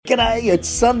G'day, it's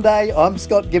Sunday. I'm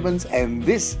Scott Gibbons and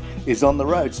this is On The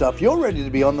Road. So if you're ready to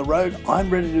be on the road, I'm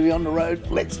ready to be on the road.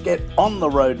 Let's get on the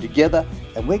road together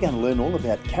and we're going to learn all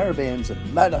about caravans and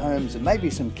motorhomes and maybe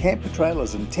some camper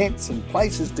trailers and tents and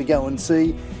places to go and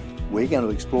see. We're going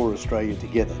to explore Australia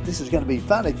together. This is going to be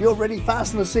fun. If you're ready,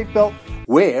 fasten a seatbelt.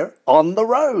 We're on the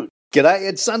road. G'day,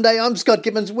 it's Sunday. I'm Scott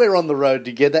Gibbons. We're on the road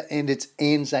together and it's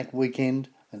Anzac weekend.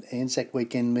 And Anzac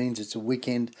weekend means it's a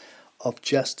weekend of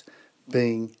just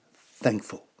being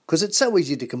thankful, because it's so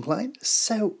easy to complain,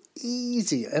 so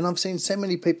easy. And I've seen so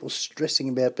many people stressing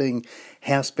about being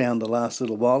housebound the last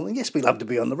little while. And yes, we love to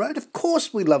be on the road. Of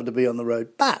course we love to be on the road,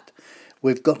 but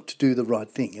we've got to do the right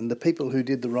thing. And the people who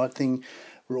did the right thing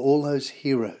were all those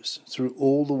heroes through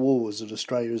all the wars that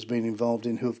Australia has been involved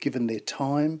in, who have given their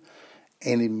time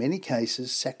and in many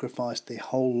cases sacrificed their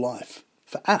whole life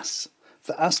for us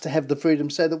to have the freedom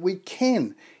so that we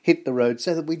can hit the road,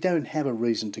 so that we don't have a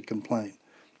reason to complain.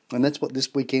 And that's what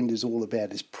this weekend is all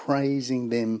about, is praising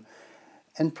them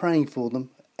and praying for them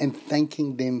and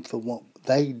thanking them for what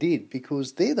they did,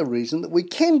 because they're the reason that we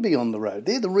can be on the road.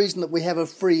 They're the reason that we have a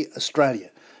free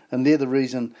Australia. And they're the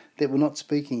reason that we're not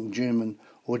speaking German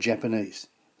or Japanese.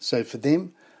 So for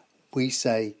them, we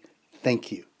say thank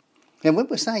you. And when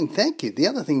we're saying thank you, the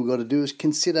other thing we've got to do is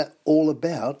consider all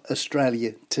about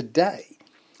Australia today.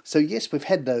 So yes, we've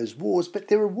had those wars, but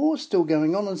there are wars still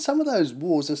going on, and some of those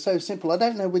wars are so simple. I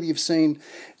don't know whether you've seen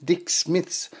Dick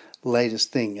Smith's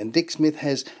latest thing, and Dick Smith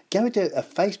has, go to a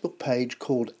Facebook page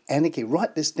called Anarchy.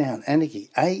 Write this down,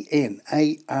 Anarchy, A-N-A-R-C-H-Y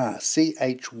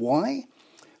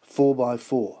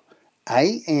 4x4.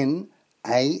 A-N-A-R-C-H-Y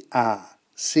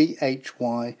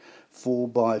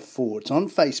 4x4. It's on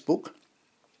Facebook.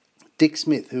 Dick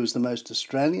Smith, who is the most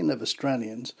Australian of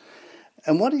Australians.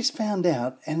 And what he's found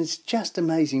out, and it's just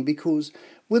amazing, because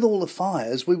with all the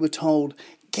fires, we were told,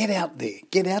 get out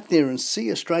there and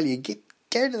see Australia.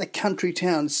 Go to the country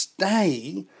town,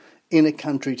 stay in a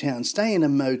country town, stay in a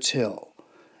motel,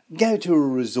 go to a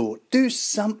resort, do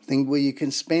something where you can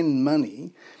spend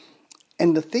money.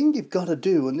 And the thing you've got to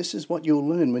do, and this is what you'll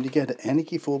learn when you go to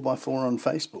Anarchy 4x4 on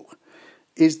Facebook,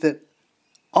 is that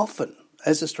often,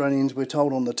 as Australians, we're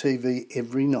told on the TV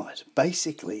every night,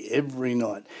 basically every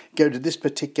night, go to this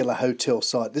particular hotel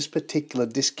site, this particular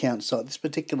discount site, this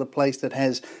particular place that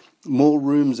has more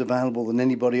rooms available than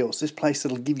anybody else, this place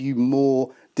that'll give you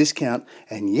more discount,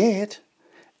 and yet,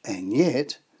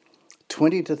 20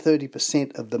 to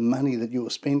 30% of the money that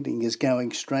you're spending is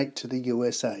going straight to the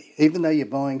USA. Even though you're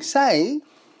buying, say,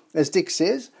 as Dick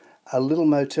says, a little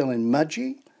motel in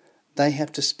Mudgee, they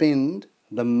have to spend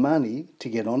the money to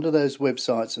get onto those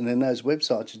websites, and then those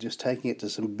websites are just taking it to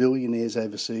some billionaires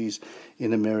overseas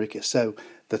in America. So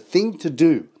the thing to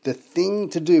do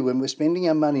when we're spending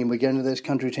our money and we're going to those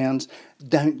country towns,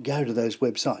 don't go to those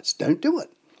websites. Don't do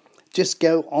it. Just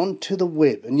go onto the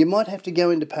web, and you might have to go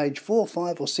into page 4,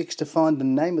 5 or 6 to find the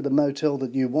name of the motel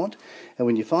that you want. And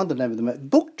when you find the name of the motel,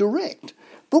 book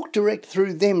direct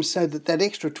through them, so that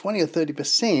extra 20 or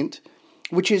 30%,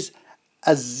 which is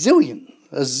a zillion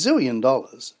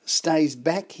dollars, stays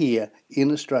back here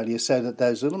in Australia, so that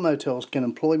those little motels can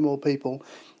employ more people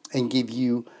and give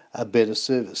you a better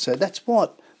service. So that's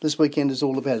what this weekend is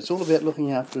all about. It's all about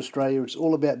looking after Australia. It's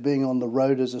all about being on the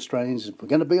road as Australians. If we're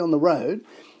going to be on the road,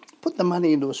 put the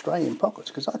money into Australian pockets,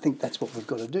 because I think that's what we've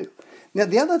got to do. Now,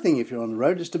 the other thing, if you're on the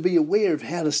road, is to be aware of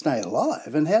how to stay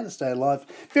alive. And how to stay alive,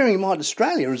 bearing in mind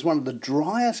Australia is one of the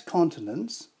driest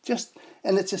continents,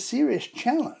 and it's a serious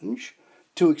challenge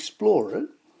to explore it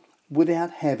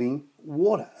without having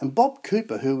water. And Bob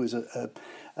Cooper, who is a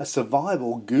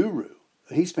survival guru,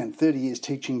 he spent 30 years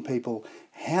teaching people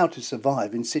how to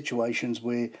survive in situations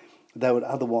where they would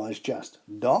otherwise just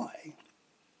die.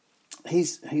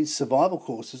 His survival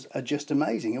courses are just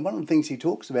amazing. And one of the things he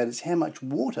talks about is how much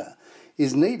water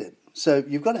is needed. So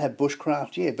you've got to have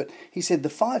bushcraft, yeah, but he said the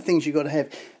 5 things you've got to have.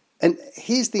 And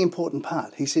here's the important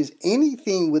part. He says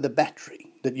anything with a battery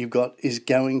that you've got is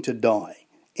going to die.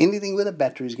 Anything with a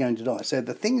battery is going to die. So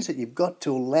the things that you've got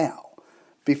to allow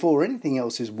before anything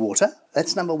else is water.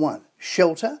 That's number 1.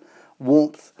 Shelter,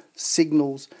 warmth,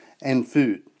 signals, and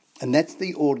food. And that's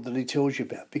the order that he tells you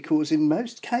about, because in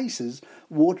most cases,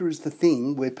 water is the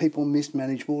thing where people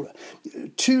mismanage water.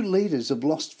 2 litres of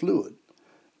lost fluid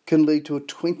can lead to a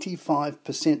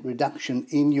 25% reduction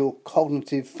in your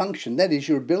cognitive function. That is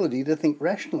your ability to think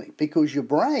rationally, because your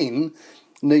brain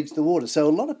needs the water. So a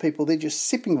lot of people, they're just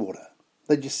sipping water.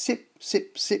 They just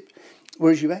sip,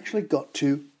 whereas you've actually got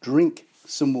to drink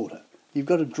some water. You've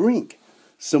got to drink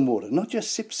some water, not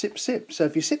just sip. So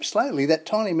if you sip slowly, that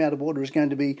tiny amount of water is going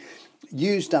to be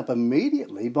used up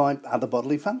immediately by other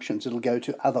bodily functions. It'll go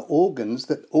to other organs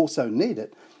that also need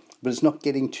it, but it's not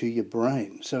getting to your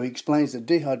brain. So he explains that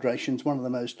dehydration is one of the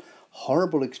most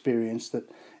horrible experiences that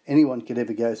anyone could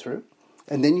ever go through.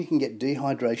 And then you can get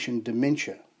dehydration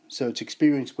dementia. So it's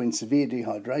experienced when severe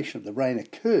dehydration of the brain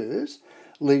occurs,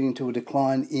 leading to a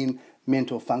decline in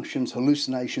mental functions,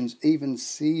 hallucinations, even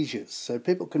seizures. So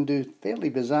people can do fairly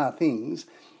bizarre things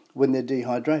when they're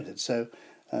dehydrated. So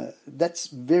that's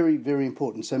very, very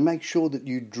important. So make sure that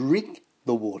you drink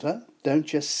the water. Don't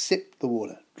just sip the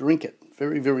water. Drink it.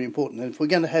 Very, very important. And if we're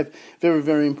going to have very,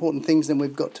 very important things, then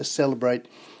we've got to celebrate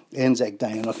Anzac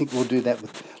Day. And I think we'll do that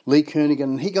with Lee Kernaghan.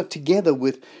 And he got together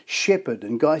with Shepherd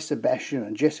and Guy Sebastian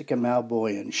and Jessica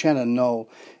Malboy and Shannon Knoll,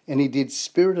 and he did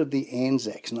Spirit of the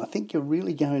Anzacs. And I think you're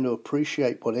really going to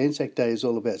appreciate what Anzac Day is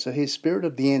all about. So here's Spirit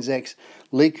of the Anzacs,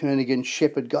 Lee Kernaghan,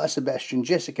 Shepherd, Guy Sebastian,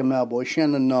 Jessica Malboy,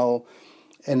 Shannon Knoll,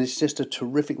 and it's just a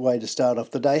terrific way to start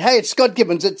off the day. Hey, it's Scott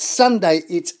Gibbons. It's Sunday.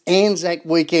 It's Anzac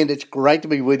weekend. It's great to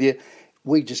be with you.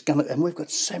 We've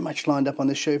got so much lined up on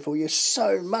this show for you.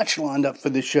 So much lined up for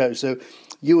this show. So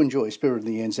you enjoy Spirit of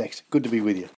the Anzacs. Good to be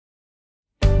with you.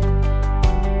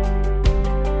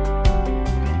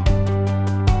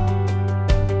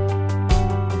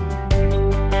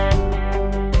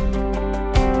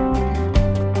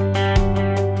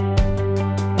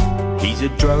 He's a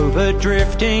drover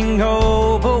drifting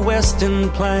over western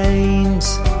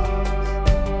plains.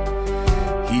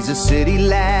 He's a city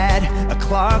lad, a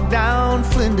clog down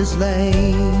Flinders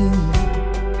Lane.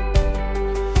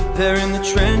 They're in the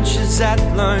trenches at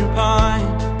Lone Pine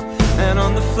and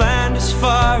on the Flanders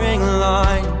firing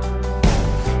line.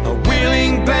 A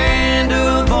willing band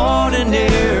of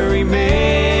ordinary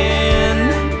men.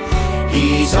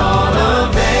 He's all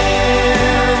of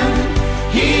them,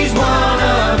 he's one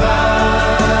of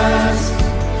us,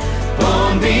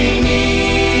 born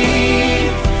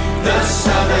beneath the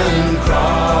Southern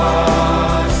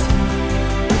Cross.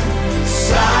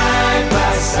 Side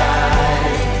by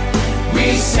side,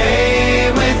 we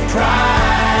say with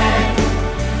pride,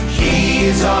 he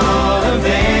is all of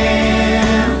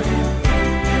them,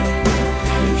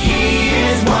 he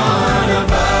is one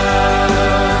of us.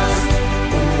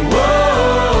 Whoa,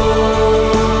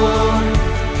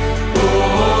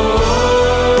 whoa,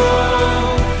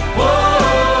 whoa.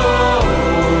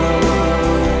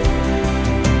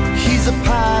 He's a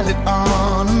pilot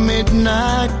on a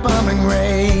midnight bombing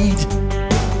raid.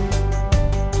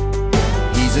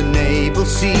 He's an able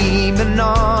seaman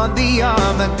on the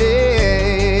Armadale.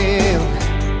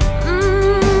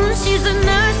 She's a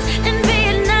nurse in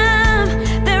Vietnam.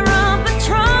 They're on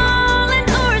patrol in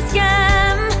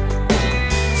Oriscam.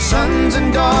 Sons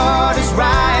and daughters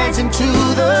rising to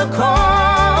the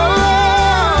call.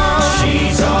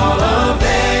 She's all of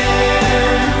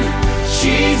them,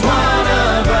 she's one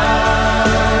of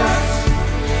us,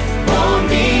 born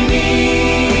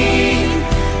beneath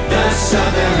the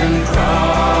Southern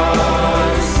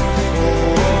Cross.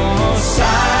 Oh,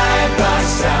 side by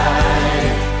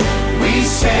side, we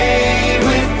say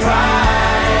with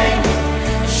pride,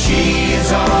 she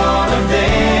is all of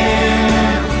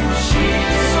them, she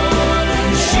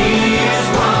is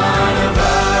one of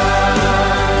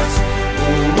us.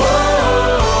 Whoa,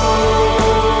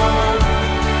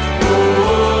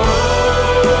 whoa,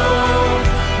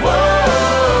 whoa.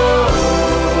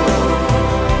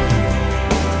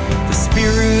 The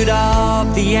spirit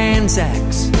of the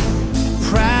Anzacs,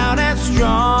 proud and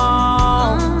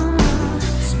strong.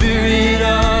 Spirit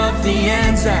of the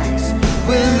Anzacs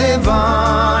will live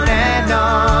on and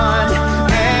on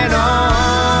and on.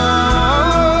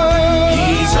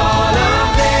 He's all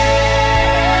of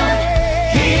them,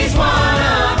 he's one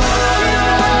of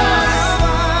us,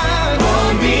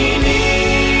 born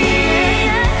beneath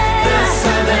the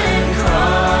Southern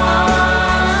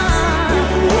Cross.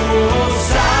 Oh,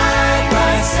 side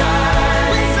by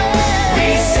side, we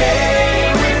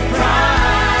say with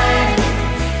pride,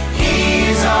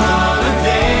 he's all of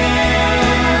them,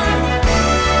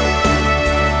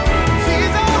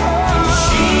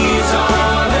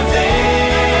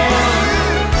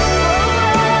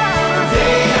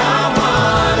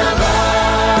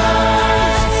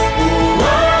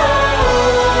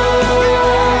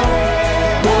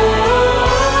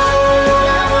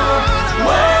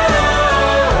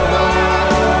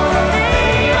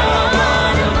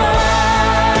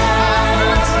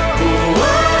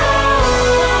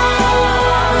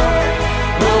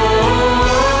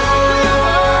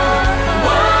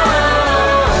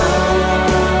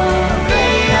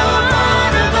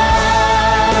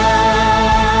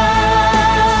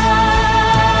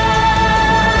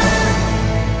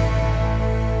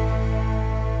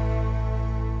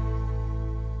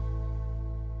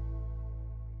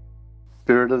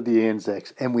 of the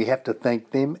Anzacs, and we have to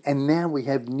thank them. And now we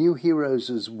have new heroes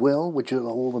as well, which are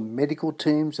all the medical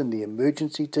teams and the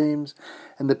emergency teams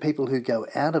and the people who go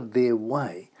out of their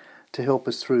way to help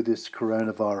us through this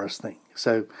coronavirus thing.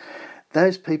 So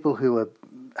those people who are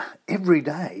every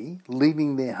day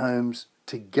leaving their homes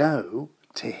to go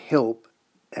to help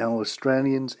our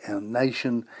Australians, our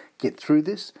nation get through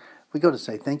this, we've got to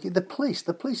say thank you. The police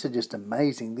are just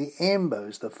amazing. The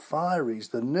AMBOs, the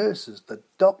fireys, the nurses, the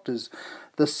doctors,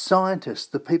 the scientists,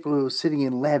 the people who are sitting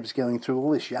in labs going through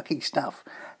all this yucky stuff.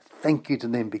 Thank you to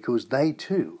them, because they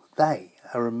too, they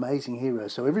are amazing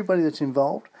heroes. So everybody that's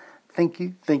involved, thank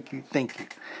you, thank you, thank you.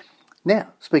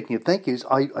 Now, speaking of thank yous,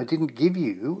 I didn't give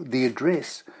you the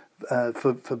address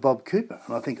for Bob Cooper,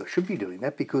 and I think I should be doing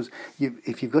that, because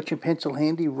if you've got your pencil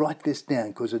handy, write this down,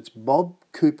 because it's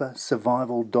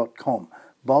bobcoopersurvival.com,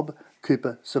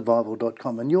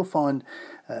 bobcoopersurvival.com, and you'll find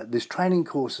there's training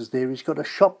courses there. He's got a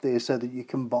shop there so that you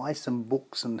can buy some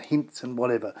books and hints and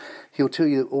whatever. He'll tell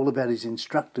you all about his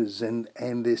instructors, and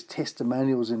there's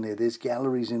testimonials in there, there's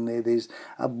galleries in there, there's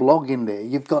a blog in there.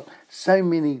 You've got so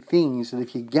many things that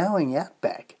if you're going out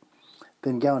back,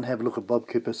 then go and have a look at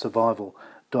bobcoopersurvival.com.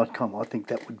 I think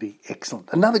that would be excellent.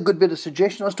 Another good bit of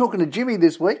suggestion. I was talking to Jimmy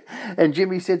this week, and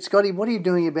Jimmy said, Scotty, what are you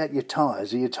doing about your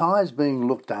tyres? Are your tyres being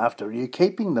looked after? Are you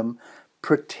keeping them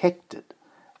protected?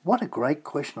 What a great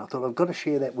question. I thought I've got to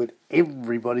share that with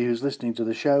everybody who's listening to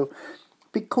the show,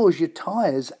 because your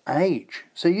tyres age.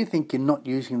 So you think you're not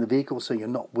using the vehicle, so you're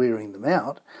not wearing them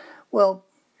out. Well,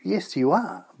 yes, you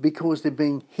are, because they're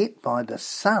being hit by the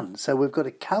sun. So we've got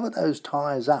to cover those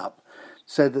tyres up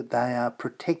so that they are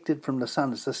protected from the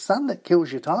sun. It's the sun that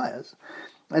kills your tyres,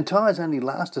 and tyres only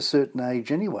last a certain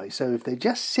age anyway. So if they're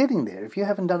just sitting there, if you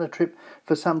haven't done a trip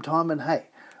for some time, and hey,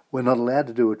 we're not allowed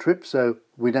to do a trip, so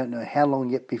we don't know how long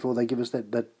yet before they give us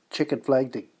that checkered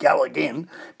flag to go again.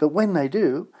 But when they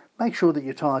do, make sure that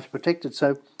your tyres are protected.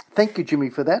 So thank you, Jimmy,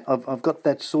 for that. I've got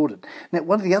that sorted. Now,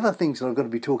 one of the other things that I've got to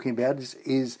be talking about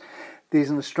is there's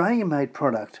an Australian-made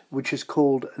product which is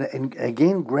called, and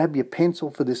again, grab your pencil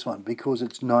for this one, because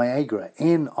it's Niagara,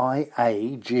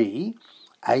 Niagara,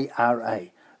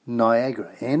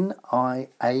 Niagara,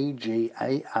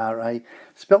 Niagara,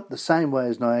 spelt the same way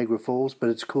as Niagara Falls, but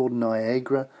it's called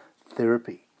Niagara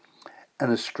Therapy,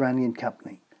 an Australian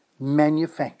company,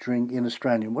 manufacturing in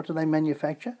Australia. What do they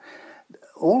manufacture?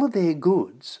 All of their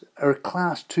goods are a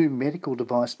Class 2 medical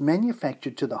device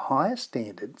manufactured to the highest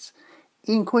standards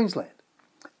in Queensland.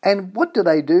 And what do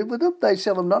they do with them? They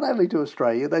sell them not only to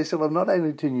Australia, they sell them not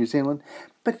only to New Zealand,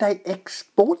 but they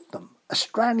export them.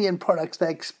 Australian products, they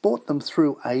export them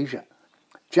through Asia.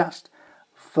 Just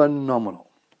phenomenal.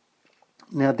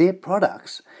 Now, their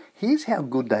products, here's how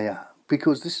good they are,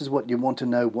 because this is what you want to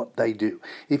know what they do.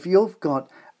 If you've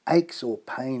got aches or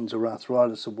pains or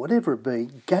arthritis or whatever it be,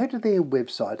 go to their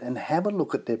website and have a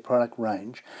look at their product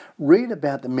range, read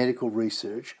about the medical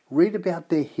research, read about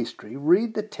their history,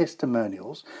 read the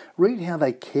testimonials, read how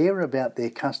they care about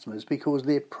their customers, because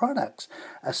their products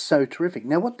are so terrific.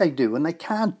 Now, what they do, and they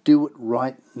can't do it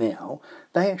right now,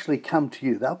 they actually come to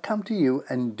you. They'll come to you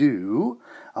and do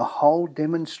a whole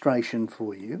demonstration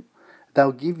for you.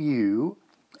 They'll give you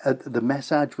the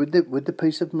massage with the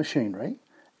piece of machinery.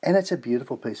 And it's a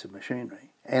beautiful piece of machinery.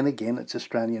 And again, it's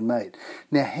Australian made.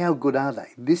 Now, how good are they?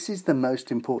 This is the most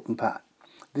important part.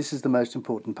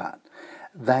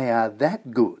 They are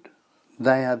that good.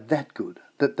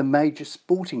 That the major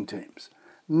sporting teams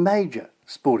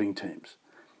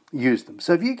use them.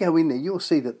 So if you go in there, you'll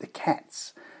see that the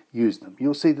Cats use them.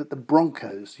 You'll see that the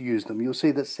Broncos use them. You'll see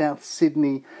that South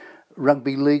Sydney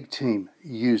Rugby League team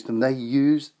use them. They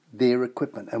use their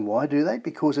equipment. And why do they?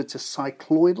 Because it's a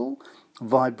cycloidal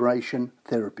vibration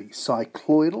therapy.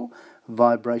 Cycloidal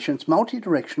vibration. It's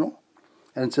multi-directional,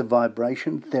 and it's a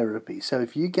vibration therapy. So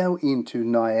if you go into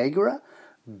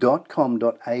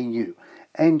niagara.com.au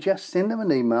and just send them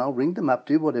an email, ring them up,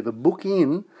 do whatever, book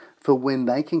in for when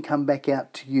they can come back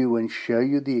out to you and show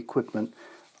you the equipment,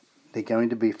 they're going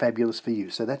to be fabulous for you.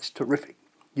 So that's terrific.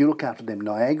 You look after them,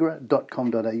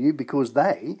 niagara.com.au, because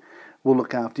they will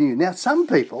look after you. Now, some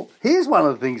people, here's one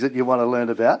of the things that you want to learn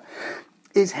about,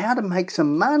 is how to make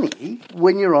some money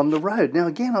when you're on the road. Now,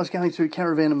 again, I was going through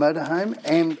Caravan and Motorhome,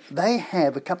 and they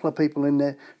have a couple of people in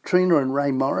there, Trina and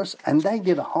Ray Morris, and they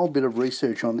did a whole bit of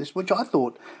research on this, which I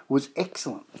thought was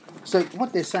excellent. So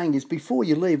what they're saying is, before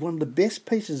you leave, one of the best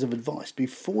pieces of advice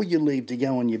before you leave to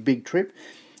go on your big trip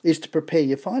is to prepare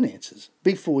your finances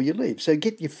before you leave. So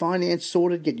get your finance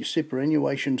sorted, get your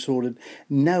superannuation sorted,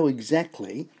 know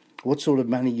exactly what sort of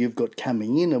money you've got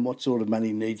coming in and what sort of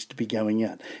money needs to be going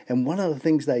out. And one of the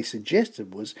things they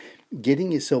suggested was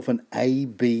getting yourself an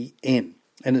ABN.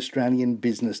 an Australian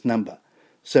business number.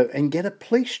 So, and get a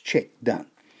police check done,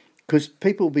 because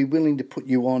people will be willing to put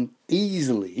you on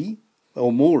easily,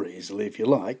 or more easily if you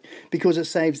like, because it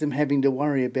saves them having to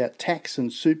worry about tax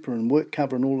and super and work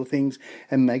cover and all the things,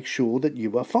 and make sure that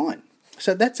you are fine.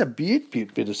 So that's a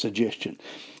bit of suggestion.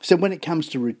 So when it comes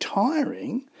to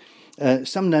retiring,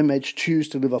 some nomads choose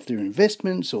to live off their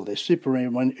investments or their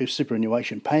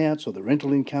superannuation payouts or the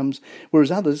rental incomes,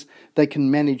 whereas others, they can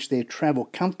manage their travel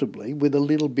comfortably with a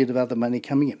little bit of other money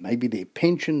coming in. Maybe their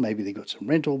pension, maybe they've got some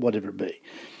rental, whatever it be.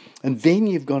 And then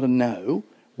you've got to know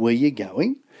where you're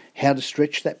going, how to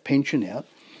stretch that pension out.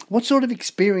 What sort of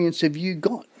experience have you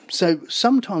got? So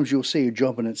sometimes you'll see a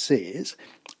job and it says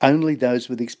only those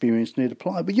with experience need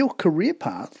apply, but your career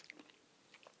path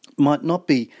might not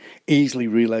be easily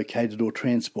relocated or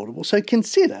transportable. So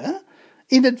consider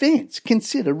in advance,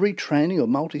 consider retraining or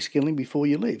multi-skilling before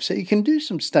you leave. So you can do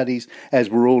some studies, as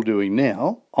we're all doing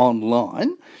now,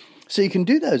 online. So you can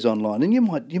do those online, and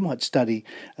you might study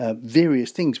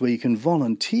various things where you can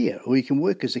volunteer, or you can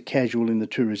work as a casual in the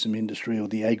tourism industry or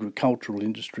the agricultural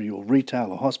industry or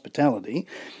retail or hospitality.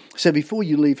 So before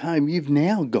you leave home, you've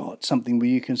now got something where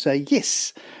you can say,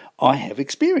 yes, I have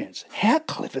experience. How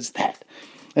clever is that?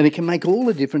 And it can make all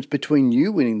the difference between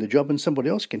you winning the job and somebody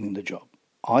else getting the job.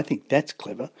 I think that's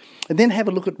clever. And then have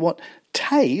a look at what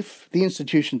TAFE, the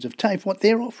institutions of TAFE, what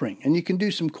they're offering. And you can do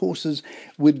some courses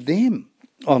with them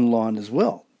online as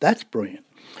well. That's brilliant.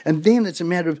 And then it's a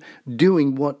matter of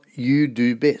doing what you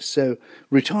do best. So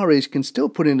retirees can still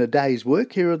put in a day's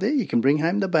work here or there. You can bring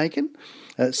home the bacon.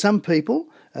 Some people,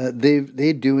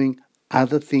 they're doing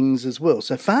other things as well.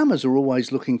 So farmers are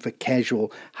always looking for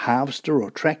casual harvester or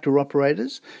tractor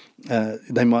operators.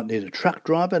 They might need a truck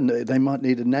driver, and they might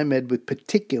need a nomad with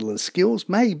particular skills.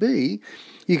 Maybe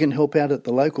you can help out at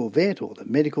the local vet or the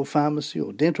medical pharmacy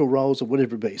or dental roles or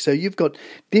whatever it be. So you've got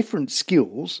different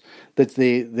skills that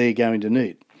they're going to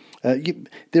need.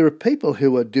 There are people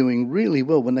who are doing really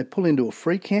well. When they pull into a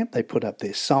free camp, they put up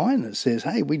their sign that says,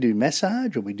 hey, we do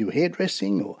massage, or we do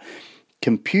hairdressing, or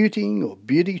computing, or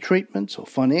beauty treatments, or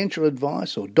financial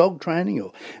advice, or dog training,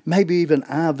 or maybe even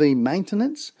RV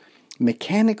maintenance,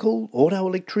 mechanical, auto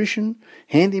electrician,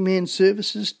 handyman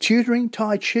services, tutoring,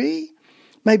 tai chi,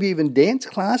 maybe even dance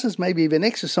classes, maybe even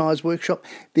exercise workshop.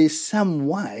 There's some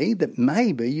way that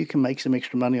maybe you can make some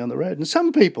extra money on the road. And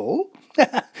some people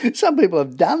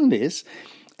have done this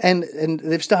and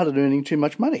they've started earning too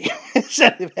much money,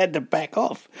 so they've had to back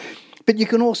off. But you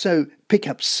can also pick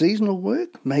up seasonal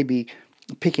work, maybe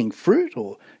picking fruit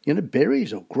or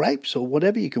berries or grapes or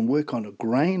whatever. You can work on a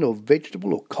grain or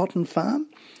vegetable or cotton farm.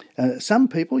 Some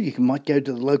people, might go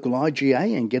to the local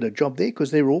IGA and get a job there,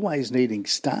 because they're always needing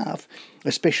staff,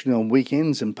 especially on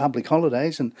weekends and public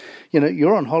holidays. And,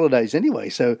 you're on holidays anyway,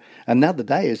 so another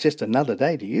day is just another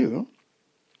day to you.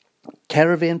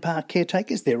 Caravan park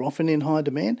caretakers, they're often in high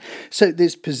demand. So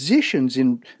there's positions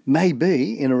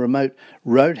maybe in a remote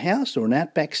roadhouse or an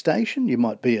outback station. You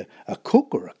might be a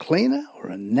cook or a cleaner or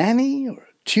a nanny or a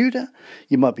tutor.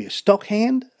 You might be a stock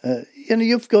hand.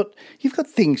 You've got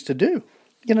things to do.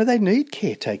 They need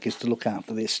caretakers to look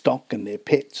after their stock and their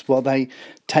pets while they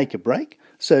take a break.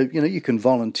 So, you can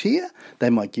volunteer.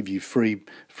 They might give you free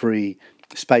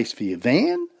space for your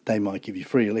van. They might give you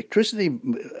free electricity,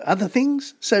 other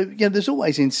things. So, there's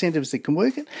always incentives that can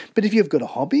work it. But if you've got a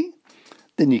hobby,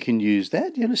 then you can use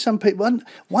that. Some people,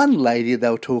 one lady they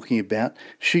were talking about,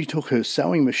 she took her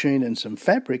sewing machine and some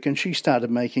fabric and she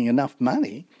started making enough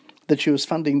money that she was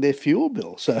funding their fuel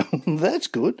bill. So that's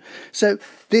good. So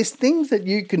there's things that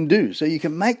you can do so you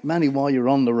can make money while you're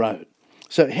on the road.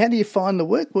 So how do you find the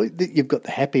work? Well, you've got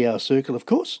the happy hour circle, of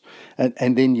course,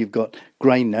 and then you've got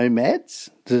Grey Nomads,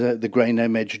 the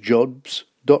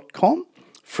greynomadsjobs.com,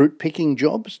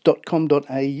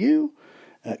 fruitpickingjobs.com.au,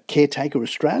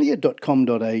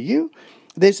 caretakeraustralia.com.au.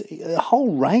 There's a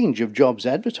whole range of jobs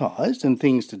advertised and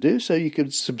things to do, so you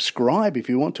could subscribe if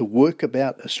you want to Work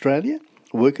About Australia.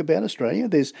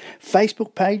 There's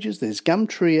Facebook pages, there's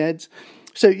Gumtree ads.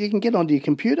 So you can get onto your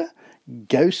computer,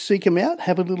 go seek them out,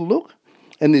 have a little look.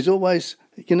 And there's always,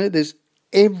 there's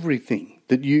everything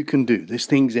that you can do. There's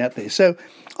things out there. So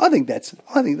I think that's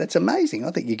amazing. I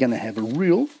think you're going to have a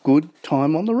real good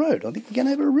time on the road. And you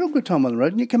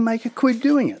can make a quid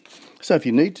doing it. So if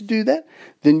you need to do that,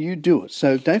 then you do it.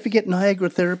 So don't forget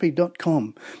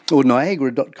niagaratherapy.com or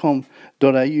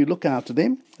niagara.com.au. Look after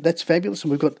them. That's fabulous. And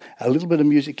we've got a little bit of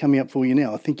music coming up for you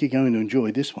now. I think you're going to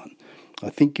enjoy this one. I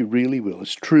think you really will.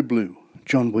 It's True Blue,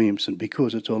 John Williamson,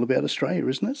 because it's all about Australia,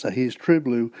 isn't it? So here's True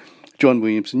Blue, John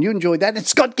Williamson. You enjoy that. It's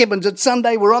Scott Gibbons. It's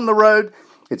Sunday. We're on the road.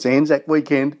 It's Anzac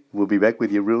weekend. We'll be back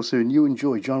with you real soon. You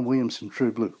enjoy John Williamson,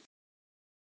 True Blue.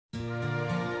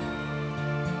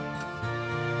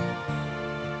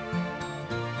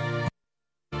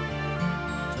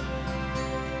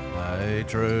 Hey,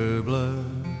 true blue,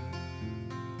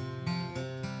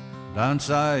 don't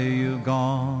say you've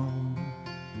gone.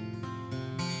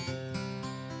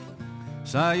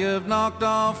 Say you've knocked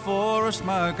off for a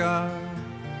smoker,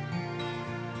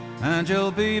 and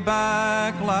you'll be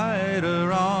back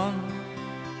later on.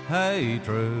 Hey,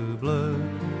 true blue.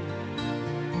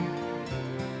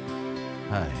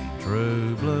 Hey,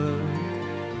 true blue.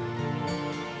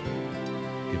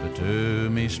 Give it to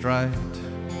me straight,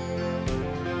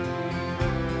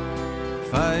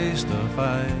 face to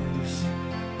face.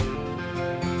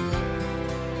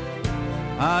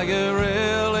 Are you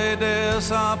really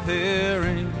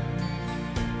disappearing?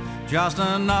 Just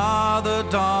another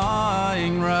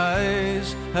dying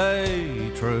race.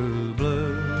 Hey, true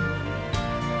blue.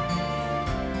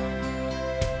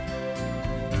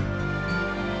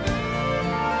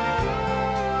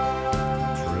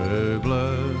 True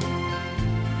blue.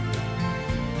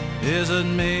 Is it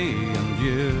me and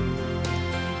you?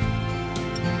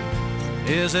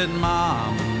 Is it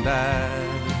mom and dad?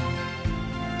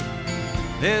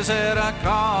 Is it a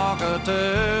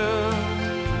cockatoo?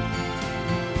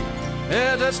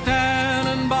 Is it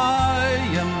standing by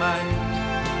your mate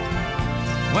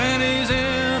when he's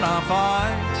in a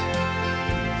fight?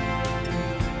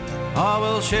 Or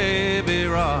will she be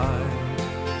right?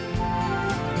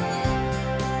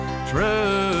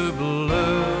 True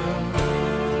blue,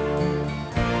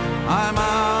 I'm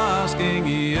asking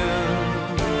you.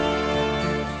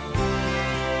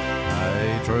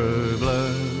 Hey, true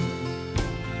blue,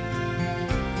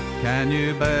 can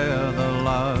you bear the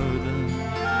load?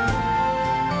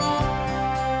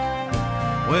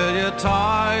 Will you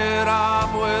tie it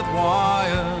up with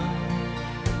wire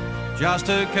just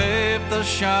to keep the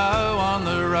show on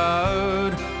the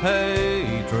road?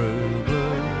 Hey, true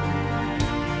blue.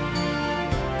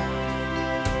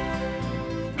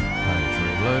 Hey,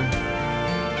 true blue,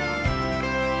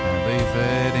 and be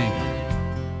fading.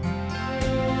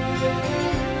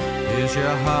 Is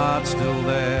your heart still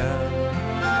there?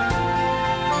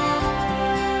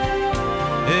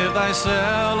 If they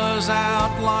sell us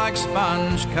out like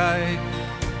sponge cake,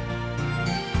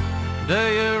 do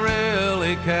you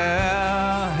really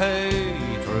care? Hey,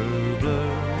 true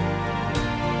blue.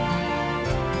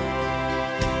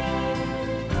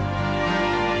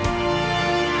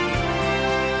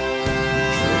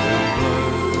 True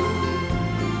blue.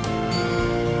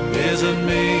 Is it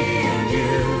me and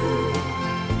you?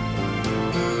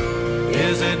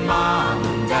 Is it mom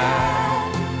and dad?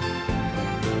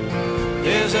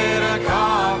 Is it a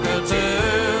cockatoo?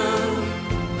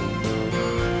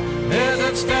 Is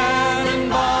it standing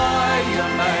by your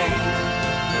mate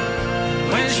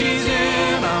when she's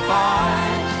in a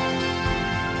fight?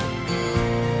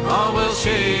 Or will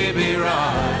she be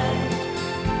right?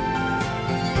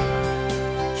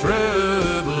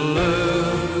 True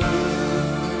blue,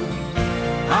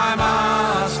 I'm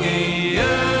asking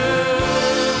you.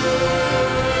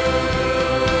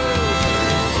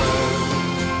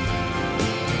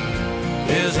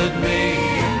 Is it me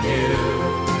and you?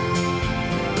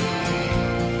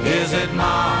 Is it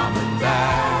mom and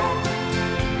dad?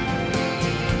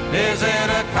 Is it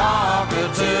a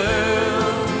cockatoo?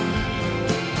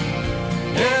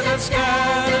 Is it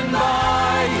standing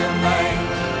by your mate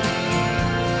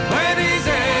when he's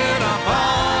in a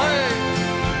fight?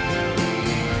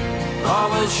 Or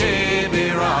will she be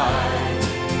right?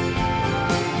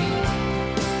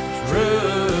 True.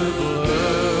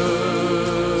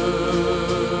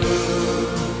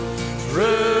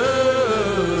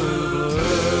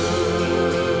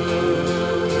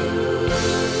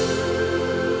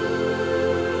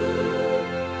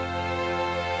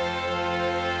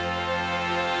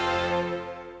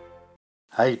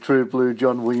 Hey, true blue,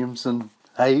 John Williamson.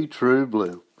 Hey, true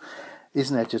blue.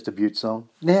 Isn't that just a beaut song?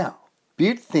 Now,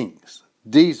 beaut things.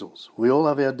 Diesels. We all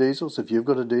love our diesels. If you've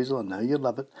got a diesel, I know you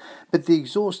love it. But the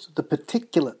exhaust, the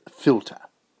particulate filter,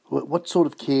 what sort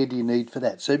of care do you need for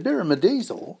that? So Birrama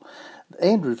Diesel,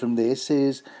 Andrew from there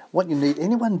says what you need,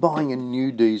 anyone buying a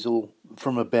new diesel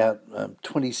from about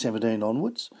 2017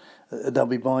 onwards, they'll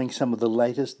be buying some of the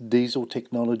latest diesel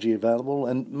technology available,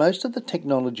 and most of the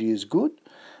technology is good,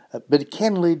 but it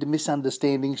can lead to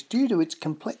misunderstandings due to its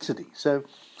complexity. So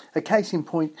a case in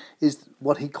point is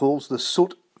what he calls the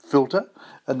soot filter,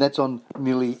 and that's on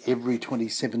nearly every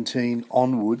 2017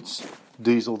 onwards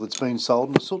diesel that's been sold.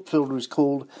 And the soot filter is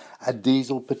called a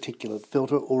diesel particulate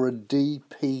filter, or a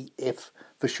DPF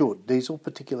for short, diesel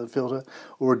particulate filter,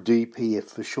 or a DPF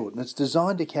for short. And it's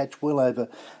designed to catch well over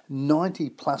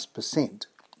 90+%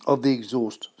 of the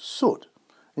exhaust soot.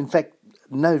 In fact,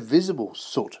 no visible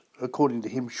soot, according to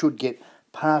him, should get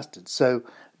past it. So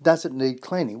does it need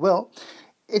cleaning? Well,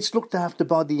 it's looked after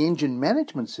by the engine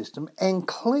management system and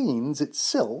cleans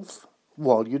itself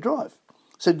while you drive.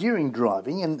 So during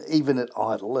driving and even at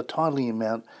idle, a tiny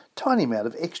amount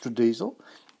of extra diesel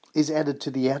is added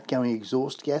to the outgoing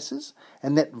exhaust gases,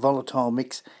 and that volatile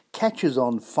mix catches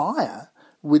on fire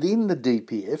within the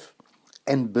DPF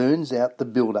and burns out the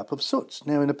build-up of soots.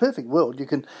 Now, in a perfect world, you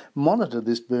can monitor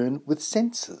this burn with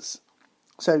sensors.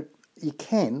 So you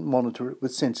can monitor it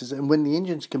with sensors, and when the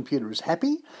engine's computer is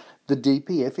happy, the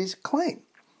DPF is clean.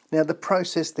 Now, the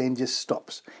process then just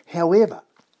stops. However,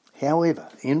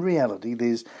 in reality,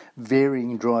 there's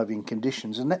varying driving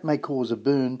conditions, and that may cause a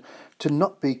burn to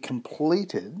not be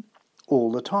completed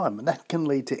all the time, and that can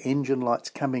lead to engine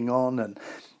lights coming on, and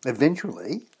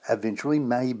eventually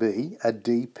maybe a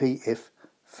DPF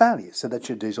failure. So that's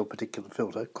your diesel particulate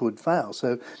filter could fail.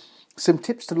 So some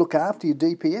tips to look after your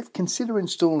DPF: consider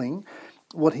installing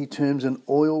what he terms an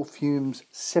oil fumes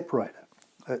separator.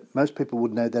 Most people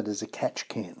would know that as a catch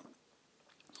can.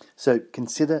 So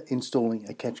consider installing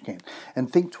a catch can,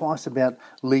 and think twice about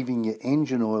leaving your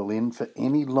engine oil in for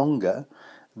any longer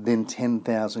than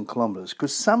 10,000 kilometres,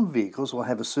 because some vehicles will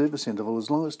have a service interval as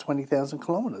long as 20,000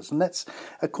 kilometres, and that's,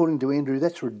 according to Andrew,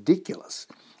 that's ridiculous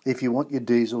if you want your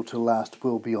diesel to last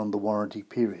well beyond the warranty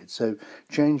period. So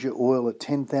change your oil at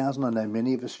 10,000. I know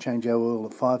many of us change our oil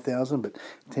at 5,000, but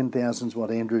 10,000 is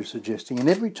what Andrew's suggesting. And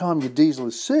every time your diesel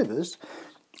is serviced,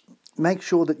 make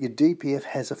sure that your DPF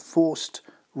has a forced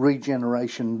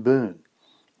regeneration burn.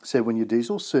 So when your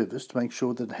diesel's serviced, make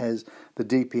sure that the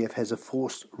DPF has a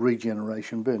forced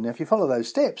regeneration burn. Now, if you follow those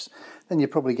steps, then you're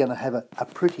probably going to have a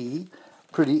pretty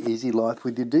easy life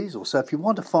with your diesel. So if you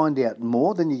want to find out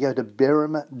more, then you go to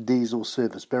Berrima Diesel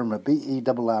Service, Berrima,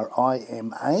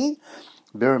 Berrima,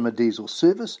 Berrima Diesel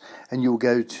Service, and you'll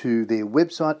go to their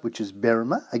website, which is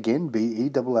Berrima, again,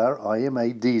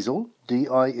 Berrima Diesel,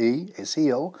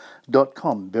 diesel.com,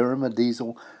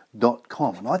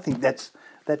 berrimadiesel.com. And I think that's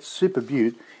super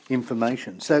beaut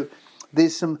information. So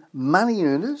there's some money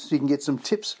earners. You can get some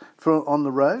tips for on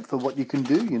the road for what you can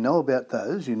do. You know about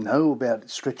those. You know about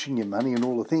stretching your money and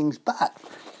all the things. But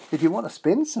if you want to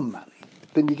spend some money,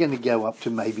 then you're going to go up to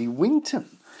maybe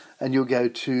Winton, and you'll go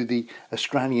to the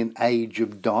Australian Age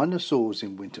of Dinosaurs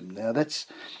in Winton. Now that's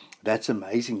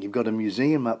amazing. You've got a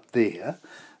museum up there.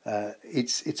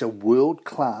 It's a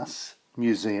world-class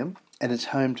museum, and it's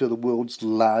home to the world's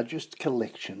largest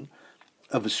collection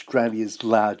of Australia's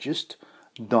largest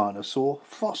dinosaur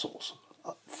fossils.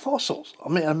 I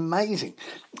mean, amazing.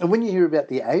 And when you hear about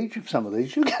the age of some of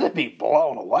these, you're going to be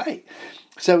blown away.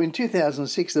 So in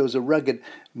 2006, there was a rugged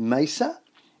mesa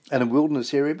and a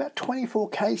wilderness area about 24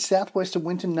 km southwest of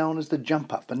Winton known as the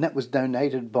Jump Up, and that was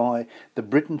donated by the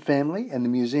Britton family, and the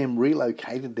museum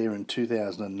relocated there in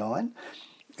 2009.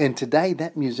 And today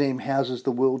that museum houses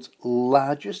the world's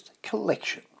largest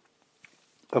collection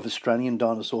of Australian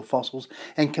dinosaur fossils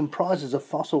and comprises a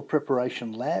fossil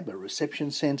preparation lab, a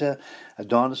reception centre, a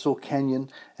dinosaur canyon,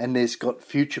 and there's got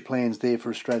future plans there for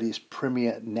Australia's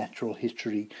premier natural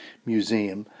history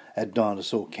museum at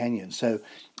Dinosaur Canyon. So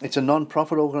it's a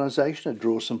non-profit organisation. It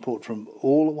draws support from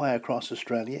all the way across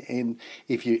Australia, and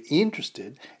if you're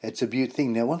interested, it's a beaut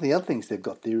thing. Now, one of the other things they've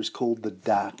got there is called the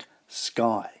Dark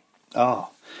Sky.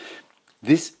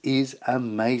 This is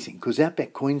amazing, because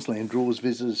Outback Queensland draws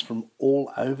visitors from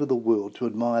all over the world to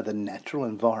admire the natural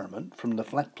environment, from the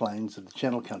flat plains of the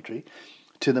Channel Country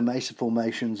to the mesa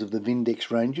formations of the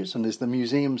Vindex Ranges. And as the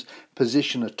museum's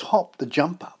position atop the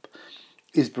Jump Up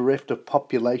is bereft of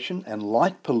population and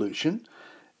light pollution,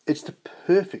 it's the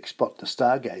perfect spot to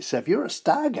stargaze. So if you're a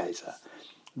stargazer,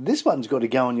 this one's got to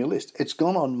go on your list. It's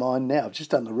gone on mine now. I've just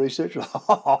done the research.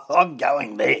 I'm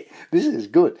going there. This is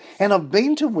good. And I've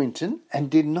been to Winton and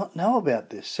did not know about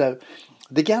this. So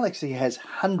the galaxy has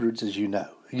hundreds, as you know.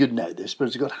 You'd know this, but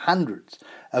it's got hundreds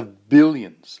of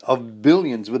billions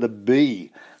with a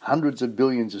B, hundreds of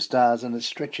billions of stars, and it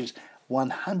stretches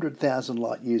 100,000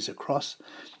 light years across.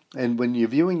 And when you're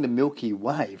viewing the Milky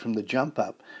Way from the Jump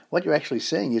Up, what you're actually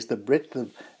seeing is the breadth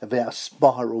of our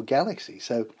spiral galaxy.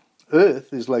 So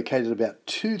Earth is located about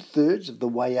 2/3 of the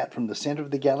way out from the centre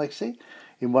of the galaxy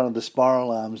in one of the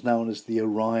spiral arms known as the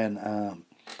Orion Arm.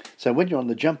 So when you're on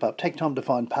the Jump Up, take time to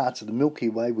find parts of the Milky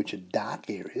Way which are dark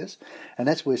areas, and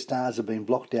that's where stars have been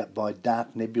blocked out by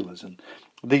dark nebulas. And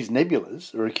these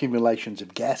nebulas are accumulations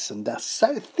of gas and dust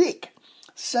so thick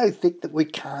that we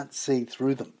can't see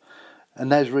through them.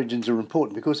 And those regions are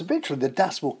important because eventually the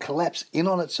dust will collapse in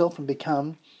on itself and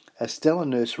become a stellar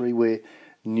nursery where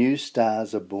new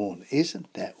stars are born.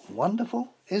 Isn't that wonderful?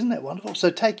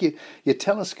 So take your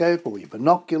telescope or your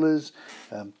binoculars,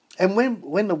 and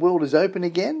when the world is open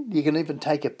again, you can even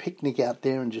take a picnic out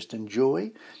there and just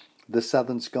enjoy the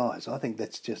southern skies. I think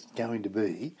that's just going to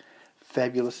be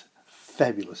fabulous,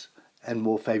 fabulous, and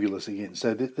more fabulous again.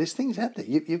 So there's things out there.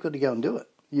 You've got to go and do it.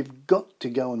 You've got to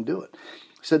go and do it.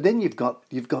 So then you've got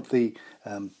the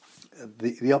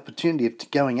opportunity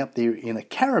of going up there in a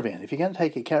caravan. If you're going to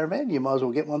take a caravan, you might as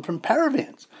well get one from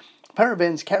Paravans.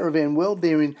 Paravans Caravan World,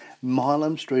 they're in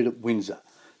Milam Street at Windsor.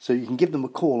 So you can give them a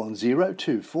call on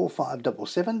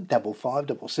 024577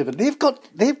 5577.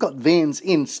 They've got vans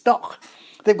in stock.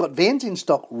 They've got vans in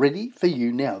stock ready for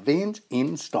you now. Vans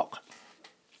in stock.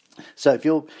 So if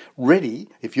you're ready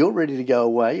to go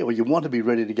away, or you want to be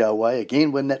ready to go away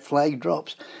again when that flag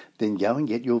drops, then go and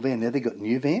get your van. Now they've got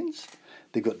new vans.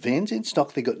 They've got vans in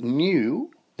stock. They've got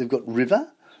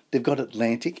River. They've got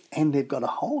Atlantic, and they've got a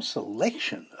whole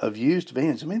selection of used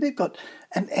vans. I mean, they've got,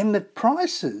 and the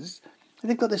prices,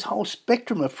 they've got this whole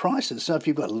spectrum of prices. So if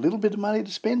you've got a little bit of money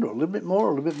to spend, or a little bit more,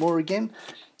 or a little bit more again,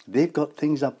 they've got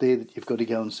things up there that you've got to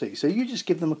go and see. So you just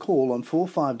give them a call on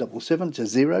 4577, it's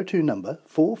a 02 number,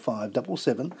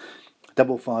 4577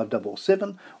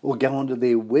 5577, or go onto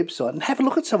their website and have a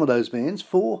look at some of those vans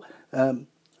for, let's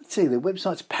see, their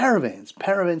website's Paravans,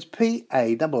 Paravans,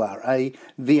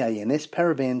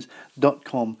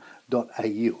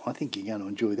 paravans.com.au. I think you're going to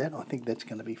enjoy that. I think that's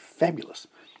going to be fabulous.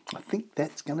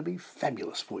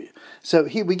 For you. So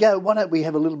here we go. Why don't we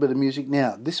have a little bit of music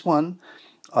now? This one,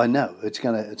 I know it's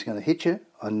gonna hit you.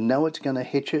 I know it's gonna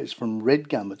hit you. It's from Red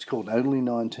Gum. It's called Only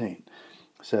 19.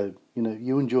 So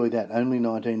you enjoy that. Only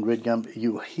 19, Red Gum.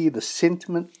 You'll hear the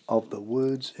sentiment of the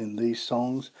words in these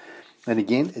songs. And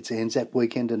again, it's Anzac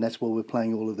weekend, and that's why we're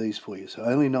playing all of these for you. So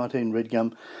Only 19, Red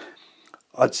Gum.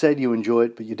 I'd say to you enjoy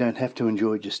it, but you don't have to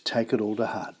enjoy it. Just take it all to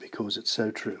heart, because it's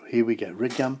so true. Here we go.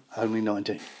 Red Gum, Only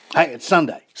 19. Hey, it's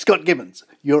Sunday. Scott Gibbons.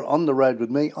 You're on the road with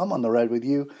me. I'm on the road with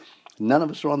you. None of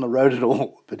us are on the road at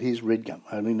all. But here's Red Gum,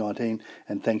 Only 19,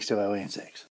 and thanks to our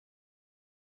Anzacs.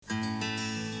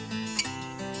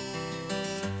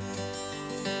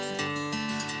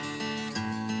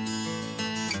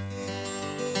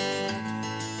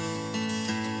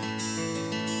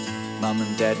 Mum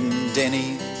and Dad and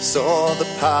Denny saw the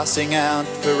passing out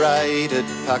parade at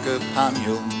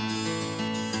Puckapunyal.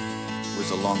 It was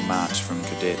a long march from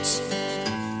cadets.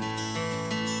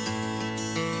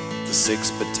 The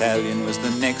 6th Battalion was the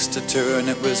next to tour, and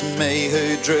it was me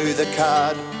who drew the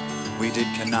card. We did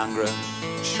Canungra,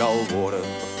 Shoalwater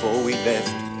before we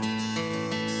left.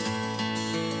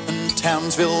 And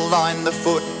Townsville lined the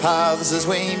footpaths as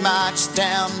we marched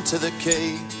down to the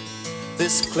quay.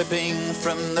 This clipping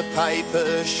from the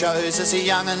paper shows us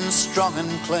young and strong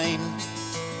and clean.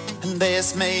 And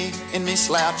there's me in me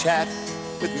slouch hat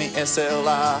with me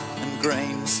SLR and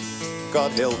greens.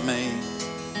 God help me,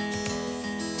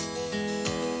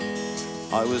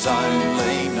 I was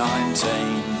only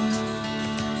 19.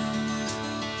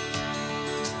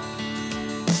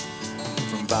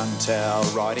 From Bungtow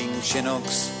riding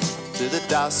Chinooks to the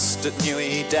dust at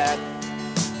Newey Dat,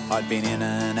 I'd been in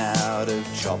and out of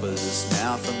choppers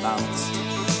now for months.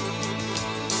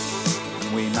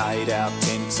 And we made our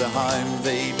tents a home,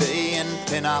 VB and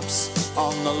pin-ups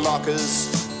on the lockers,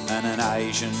 and an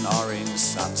Asian orange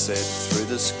sunset through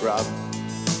the scrub.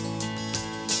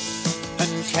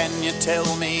 And can you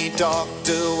tell me,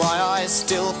 doctor, why I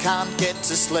still can't get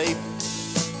to sleep?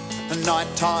 And night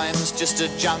time's just a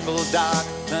jungle dark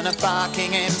and a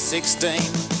barking M16.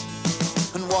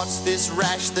 And what's this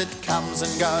rash that comes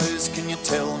and goes? Can you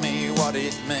tell me what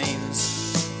it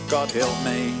means? God help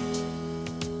me,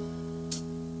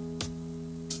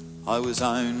 I was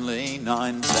only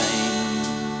 19.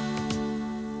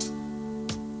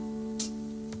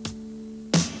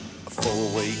 A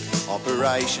 4-week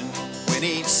operation, when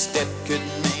each step could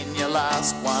mean your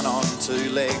last one on 2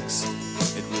 legs.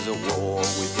 It was a war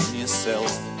within yourself,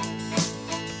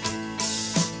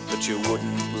 but you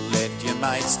wouldn't let your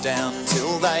mates down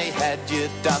till they had you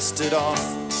dusted off.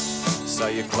 So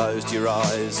you closed your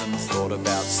eyes and thought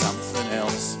about something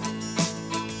else.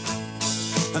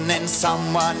 And then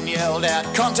someone yelled out,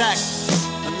 "Contact!"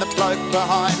 and the bloke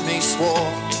behind me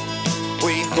swore.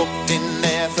 We hooked in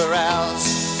there for hours,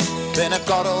 then it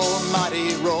got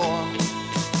almighty raw.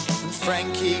 And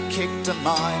Frankie kicked a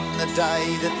mine the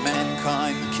day that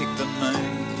mankind kicked the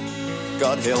moon.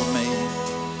 God help me,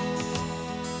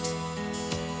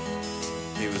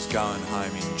 he was going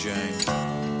home in June.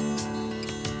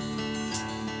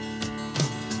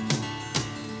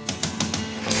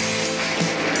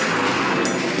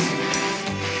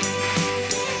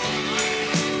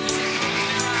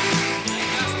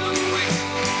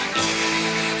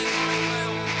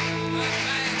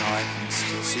 And I can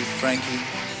still see Frankie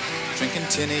drinking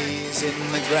tinnies in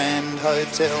the Grand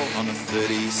Hotel on a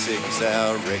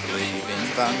 36-hour rec leave in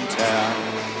Funtown.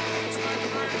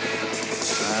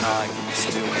 And I can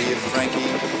still hear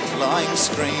Frankie lying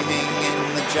screaming in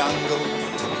the jungle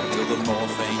till the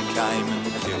morphine came and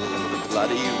killed the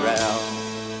bloody row.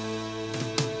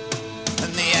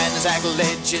 And the Anzac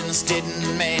legends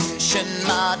didn't mention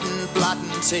mud and blood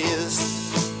and tears.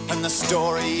 And the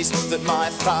stories that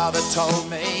my father told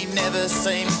me never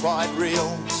seemed quite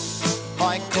real.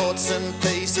 I caught some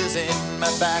pieces in my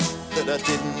back that I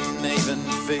didn't even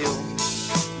feel.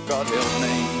 God help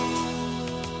me,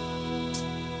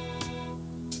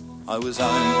 I was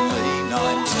only 19.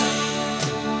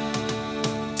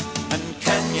 And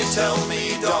can you tell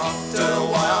me, doctor,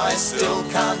 why I still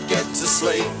can't get to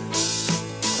sleep?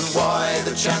 And why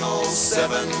the Channel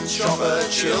 7 chopper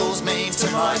chills me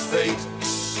to my feet?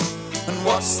 And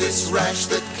what's this rash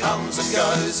that comes and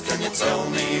goes? Can you tell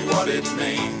me what it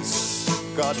means?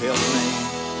 God help me,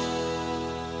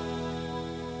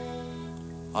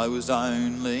 I was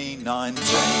only 19.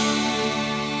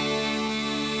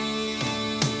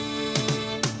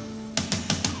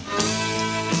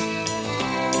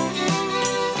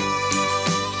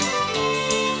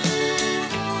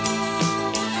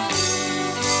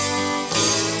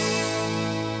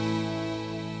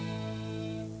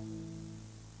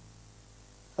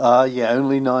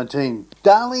 Only 19.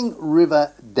 Darling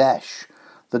River Dash.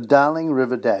 The Darling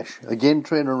River Dash. Again,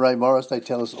 Trent and Ray Morris, they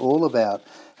tell us all about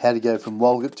how to go from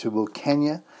Walgett to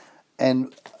Wilcannia.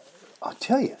 And I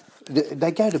tell you,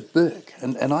 they go to Bourke.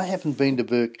 And I haven't been to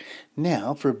Bourke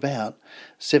now for about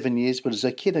 7 years. But as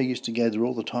a kid, I used to go there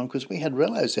all the time because we had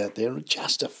relos out there.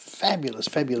 Just a fabulous,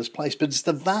 fabulous place. But it's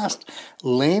the vast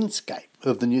landscape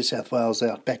of the New South Wales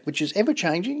outback, which is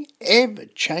ever-changing.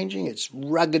 It's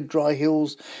rugged, dry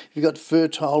hills. You've got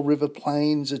fertile river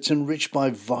plains. It's enriched by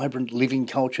vibrant living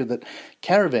culture that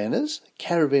caravanners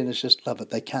just love it.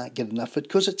 They can't get enough of it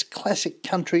because it's classic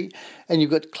country, and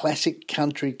you've got classic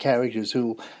country characters who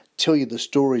will tell you the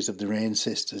stories of their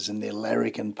ancestors and their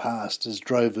larrikin past as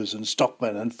drovers and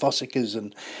stockmen and fossickers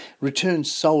and returned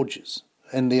soldiers,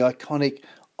 and the iconic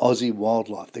Aussie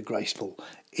wildlife, the graceful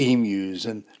emus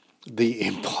and the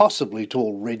impossibly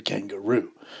tall red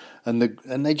kangaroo, and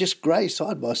they just graze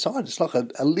side by side. It's like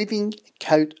a living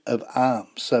coat of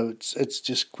arms. So it's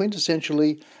just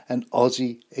quintessentially an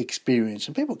Aussie experience,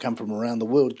 and people come from around the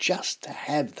world just to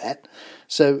have that.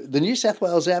 So the New South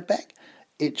Wales outback,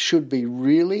 it should be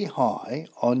really high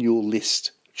on your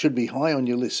list. It should be high on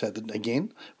your list so that,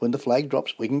 again, when the flag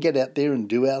drops, we can get out there and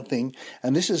do our thing.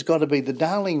 And this has got to be the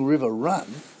Darling River Run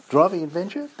driving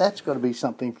adventure. That's got to be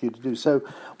something for you to do. So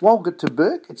Walgett to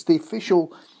Bourke, it's the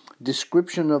official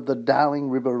description of the Darling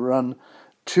River Run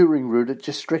touring route. It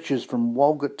just stretches from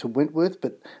Walgett to Wentworth,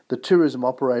 but the tourism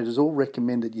operators all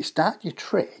recommend that you start your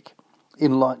trek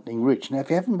in Lightning Ridge. Now, if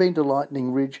you haven't been to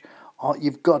Lightning Ridge,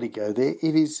 you've got to go there.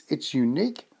 It's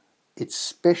unique, it's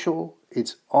special,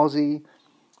 it's Aussie.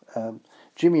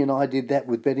 Jimmy and I did that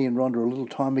with Betty and Rhonda a little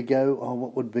time ago.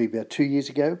 What would it be, about 2 years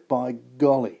ago? By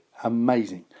golly,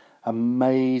 amazing.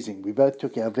 We both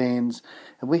took our vans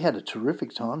and we had a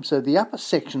terrific time. So the upper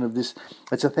section of this,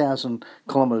 it's a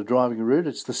 1,000-kilometre driving route.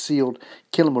 It's the sealed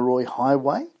Kilmaroy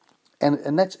Highway.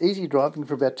 And that's easy driving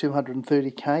for about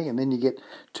 230k, and then you get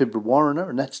to Brewarrina,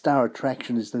 and that star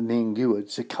attraction is the Nangua.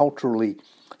 It's a culturally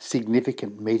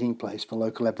significant meeting place for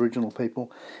local Aboriginal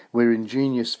people where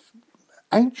ingenious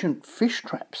ancient fish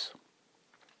traps,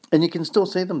 and you can still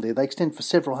see them there. They extend for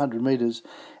several hundred metres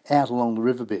out along the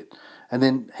riverbed. And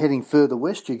then heading further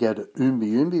west, you go to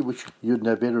Oombi, which you'd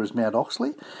know better as Mount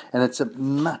Oxley, and it's a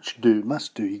must do.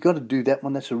 You've got to do that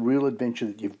one. That's a real adventure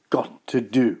that you've got to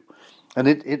do. And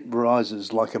it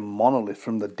rises like a monolith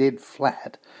from the dead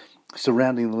flat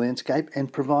surrounding the landscape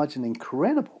and provides an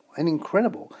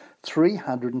incredible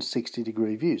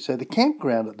 360-degree view. So the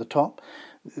campground at the top,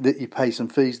 that you pay some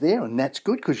fees there, and that's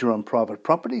good because you're on private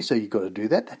property, so you've got to do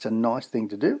that. That's a nice thing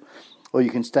to do. Or you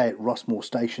can stay at Rossmore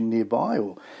Station nearby,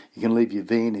 or you can leave your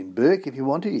van in Bourke if you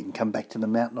want to. You can come back to the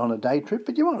mountain on a day trip,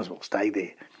 but you might as well stay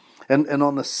there. And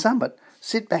on the summit,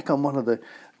 sit back on one of the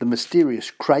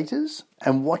mysterious craters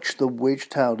and watch the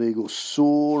wedge-tailed eagle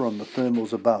soar on the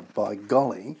thermals above. By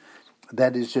golly,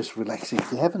 that is just relaxing.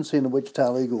 If you haven't seen a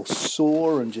wedge-tailed eagle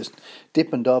soar and just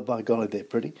dip and dive, by golly, they're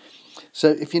pretty.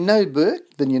 So if you know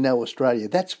Bourke, then you know Australia.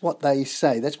 That's what they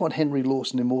say. That's what Henry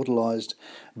Lawson immortalised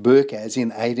Bourke as in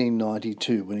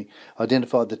 1892 when he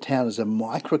identified the town as a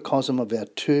microcosm of our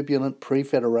turbulent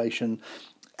pre-Federation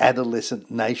adolescent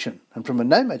nation. And from a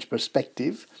nomad's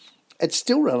perspective, it's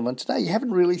still relevant today. You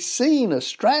haven't really seen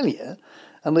Australia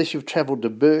unless you've travelled to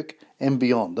Burke and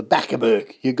beyond, the back of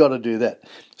Burke. You've got to do that.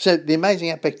 So the amazing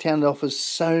Outback Town offers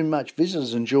so much.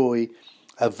 Visitors enjoy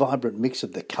a vibrant mix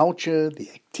of the culture,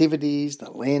 the activities, the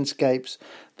landscapes,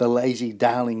 the lazy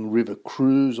Darling River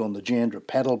cruise on the Jandra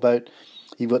paddle boat.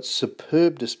 You've got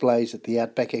superb displays at the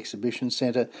Outback Exhibition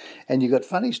Centre, and you've got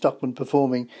Funny Stockman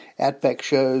performing Outback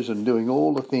shows and doing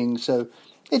all the things. So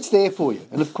it's there for you.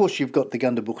 And of course you've got the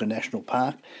Gundabooka National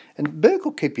Park, and Burke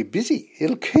will keep you busy.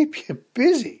 It'll keep you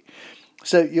busy.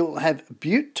 So you'll have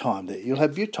butte time there. You'll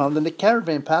have butte time. Then the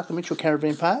Caravan Park, the Mitchell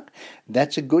Caravan Park,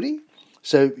 that's a goodie.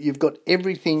 So you've got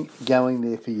everything going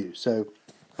there for you. So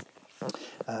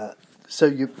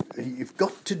you've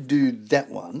got to do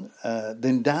that one.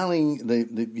 Then, Darling,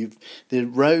 the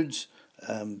roads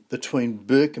between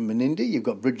Burke and Menindee. You've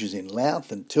got bridges in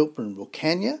Louth and Tilpa and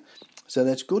Wilcannia. So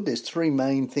that's good. There's three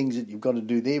main things that you've got to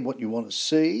do there. What you want to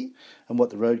see and what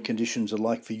the road conditions are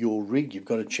like for your rig. You've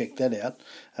got to check that out.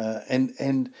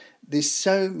 And there's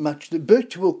so much. Burke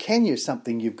to Wilcannia is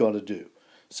something you've got to do.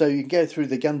 So you go through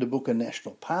the Gundabooka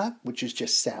National Park, which is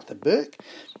just south of Burke,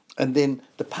 and then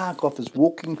the park offers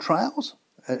walking trails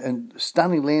and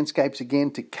stunning landscapes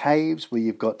again to caves where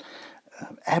you've got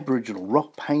Aboriginal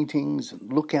rock paintings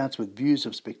and lookouts with views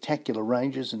of spectacular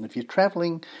ranges. And if you're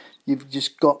travelling, you've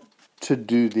just got to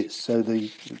do this. So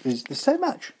there's so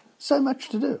much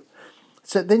to do.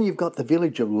 So then you've got the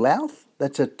village of Louth.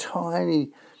 That's a tiny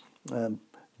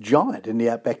giant in the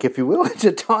outback, if you will. It's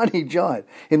a tiny giant.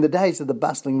 In the days of the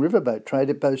bustling riverboat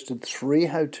trade, it boasted 3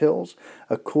 hotels,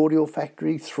 a cordial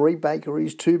factory, 3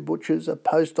 bakeries, 2 butchers, a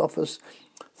post office,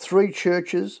 3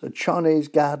 churches, a Chinese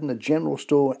garden, a general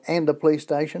store and a police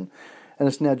station. And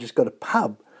it's now just got a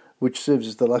pub which serves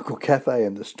as the local cafe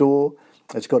and the store.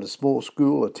 It's got a small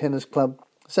school, a tennis club.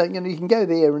 So, you can go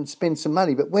there and spend some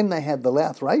money. But when they have the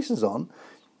Louth races on,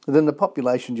 then the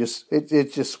population just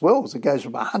swells. It goes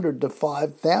from 100 to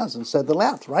 5,000. So the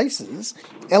Louth races,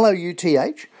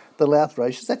 Louth, the Louth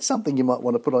races, that's something you might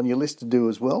want to put on your list to do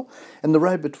as well. And the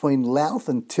road between Louth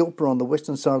and Tilpa on the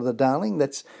western side of the Darling,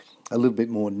 that's a little bit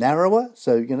more narrower.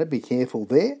 So, be careful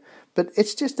there. But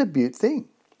it's just a beaut thing.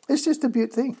 It's just a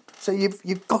beaut thing. So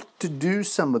you've got to do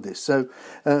some of this. So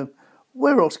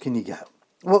where else can you go?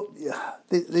 Well,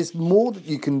 there's more that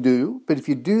you can do, but if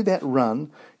you do that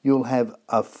run, you'll have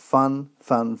a fun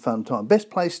time. Best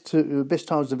times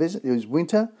to visit is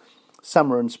winter,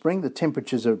 summer and spring. The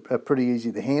temperatures are pretty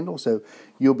easy to handle, so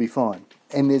you'll be fine.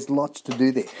 And there's lots to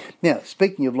do there. Now,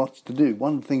 speaking of lots to do,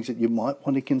 one of the things that you might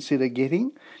want to consider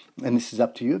getting, and this is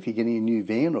up to you if you're getting a new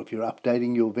van or if you're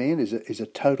updating your van, is a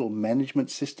total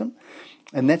management system.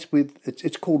 And that's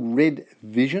it's called Red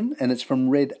Vision, and it's from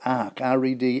Red Arc,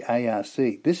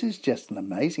 REDARC. This is just an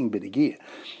amazing bit of gear.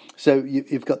 So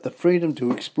you've got the freedom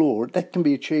to explore. That can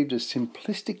be achieved as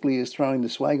simplistically as throwing the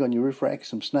swag on your roof rack,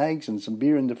 some snags and some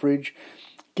beer in the fridge,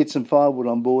 get some firewood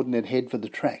on board and then head for the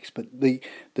tracks. But the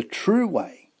true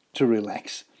way to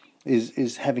relax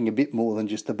is having a bit more than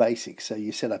just the basics. So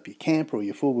you set up your camper or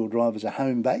your four-wheel drive as a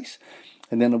home base,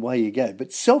 and then away you go.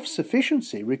 But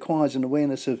self-sufficiency requires an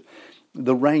awareness of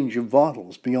the range of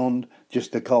vitals beyond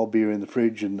just the cold beer in the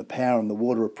fridge, and the power and the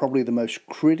water are probably the most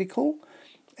critical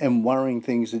and worrying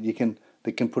things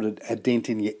that can put a dent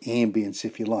in your ambience,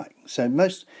 if you like. So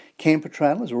most camper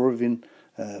trailers or even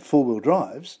four-wheel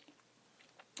drives,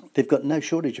 they've got no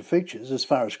shortage of features as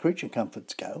far as creature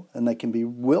comforts go, and they can be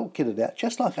well kitted out,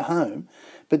 just like a home.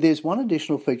 But there's one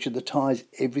additional feature that ties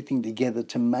everything together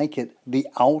to make it the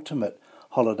ultimate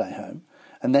holiday home,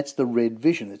 and that's the Red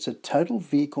Vision. It's a total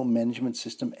vehicle management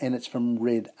system, and it's from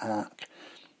Red Arc.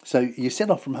 So you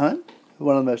set off from home.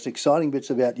 One of the most exciting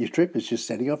bits about your trip is just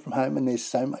setting off from home, and there's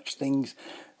so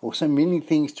many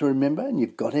things to remember, and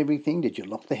you've got everything. Did you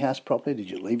lock the house properly? Did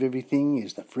you leave everything?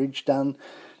 Is the fridge done?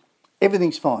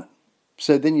 Everything's fine.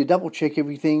 So then you double check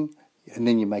everything, and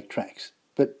then you make tracks.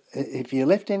 But if you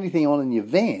left anything on in your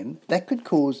van, that could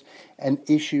cause an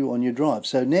issue on your drive.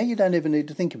 So now you don't even need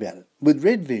to think about it. With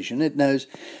Red Vision, it knows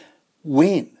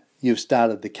when you've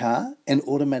started the car and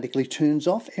automatically turns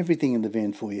off everything in the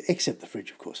van for you, except the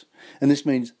fridge, of course. And this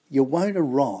means you won't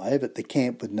arrive at the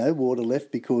camp with no water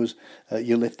left because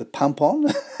you left the pump on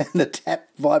and the tap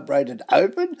vibrated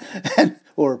open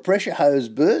or a pressure hose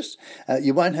burst.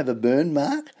 You won't have a burn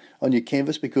mark on your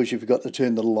canvas because you forgot to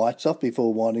turn the lights off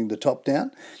before winding the top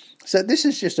down. So this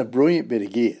is just a brilliant bit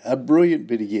of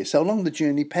gear, So along the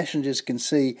journey, passengers can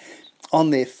see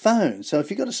on their phone. So if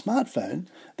you've got a smartphone,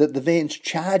 that the van's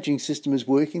charging system is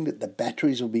working, that the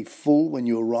batteries will be full when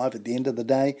you arrive at the end of the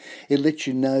day. It lets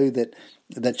you know that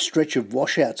that stretch of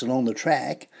washouts along the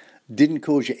track didn't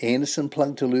cause your Anderson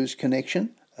plug to lose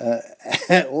connection.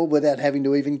 or without having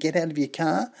to even get out of your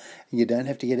car. And you don't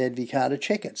have to get out of your car to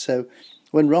check it. So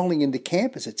when rolling into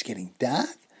camp as it's getting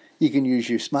dark, you can use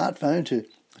your smartphone to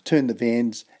turn the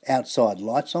van's outside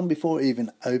lights on before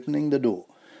even opening the door.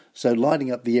 So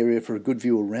lighting up the area for a good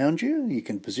view around you, you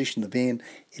can position the van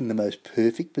in the most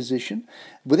perfect position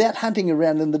without hunting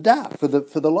around in the dark for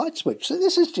the light switch. So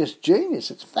this is just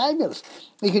genius. It's fabulous.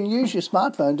 You can use your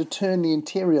smartphone to turn the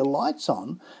interior lights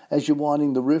on as you're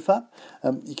winding the roof up.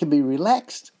 You can be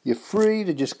relaxed. You're free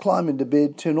to just climb into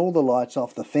bed, turn all the lights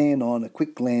off, the fan on. A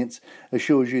quick glance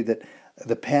assures you that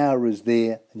the power is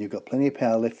there and you've got plenty of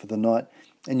power left for the night.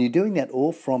 And you're doing that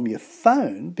all from your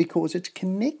phone because it's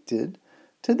connected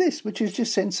to this, which is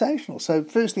just sensational. So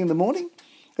first thing in the morning,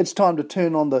 it's time to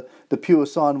turn on the pure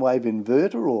sine wave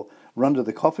inverter or run to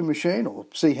the coffee machine or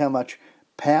see how much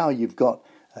power you've got,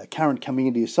 current coming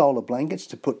into your solar blankets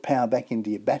to put power back into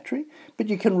your battery. But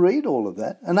you can read all of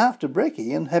that. And after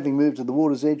brekkie, and having moved to the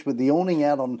water's edge with the awning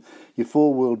out on your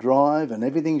four-wheel drive and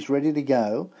everything's ready to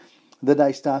go, the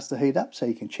day starts to heat up, so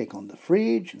you can check on the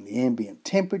fridge and the ambient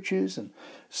temperatures and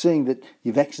seeing that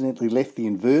you've accidentally left the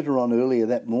inverter on earlier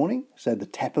that morning. So the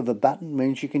tap of a button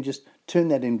means you can just turn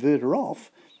that inverter off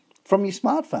from your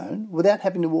smartphone without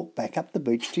having to walk back up the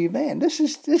beach to your van. It's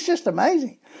just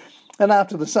amazing. And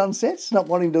after the sun sets, not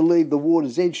wanting to leave the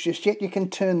water's edge just yet, you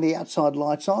can turn the outside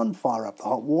lights on, fire up the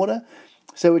hot water,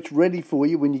 so it's ready for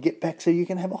you when you get back so you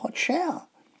can have a hot shower.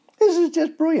 This is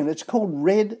just brilliant. It's called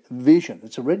Red Vision.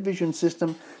 It's a Red Vision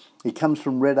system. It comes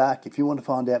from Red Arc. If you want to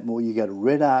find out more, you go to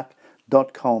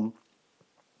redarc.com.au.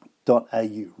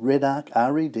 Redarc,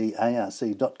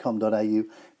 redarc.com.au.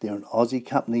 They're an Aussie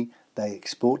company. They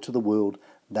export to the world.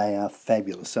 They are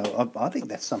fabulous. So I think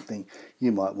that's something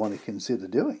you might want to consider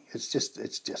doing. It's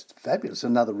just fabulous.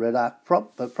 Another Red Arc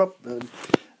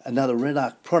another Red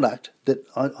Arc product that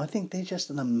I think they're just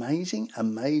an amazing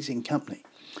company.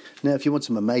 Now, if you want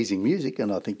some amazing music,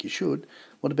 and I think you should,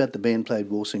 what about the band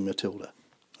played Waltzing Matilda?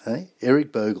 Hey?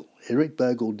 Eric Bogle. Eric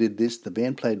Bogle did this. The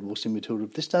band played Waltzing Matilda.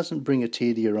 If this doesn't bring a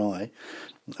tear to your eye,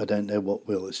 I don't know what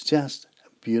will. It's just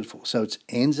beautiful. So it's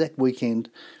Anzac weekend.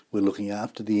 We're looking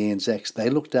after the Anzacs. They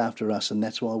looked after us, and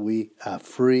that's why we are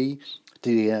free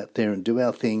to get out there and do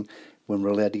our thing when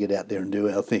we're allowed to get out there and do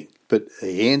our thing. But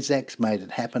the Anzacs made it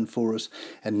happen for us,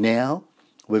 and now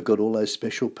we've got all those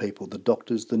special people, the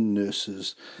doctors, the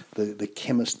nurses, the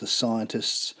chemists, the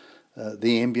scientists,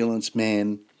 the ambulance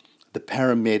man, the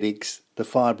paramedics, the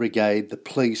fire brigade, the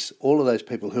police, all of those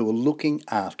people who are looking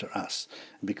after us.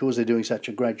 And because they're doing such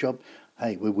a great job,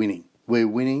 hey, we're winning. We're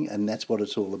winning, and that's what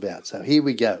it's all about. So here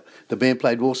we go. The band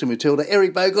played Waltzing Matilda.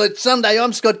 Eric Bogle. It's Sunday.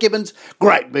 I'm Scott Gibbons.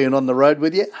 Great being on the road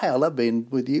with you. Hey, I love being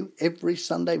with you every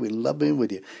Sunday. We love being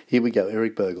with you. Here we go.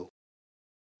 Eric Bogle.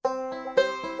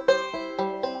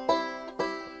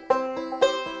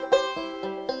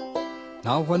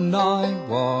 Now when I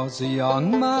was a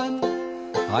young man,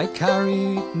 I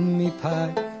carried me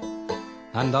pack,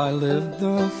 and I lived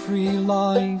the free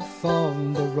life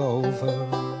of the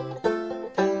rover.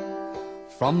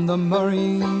 From the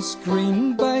Murray's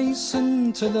green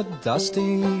basin to the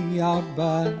dusty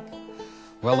outback,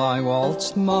 well, I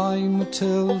waltzed my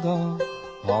Matilda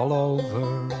all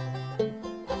over.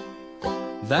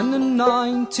 Then in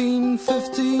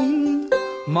 1915,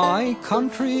 my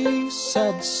country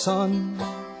said, son,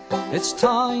 it's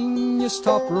time you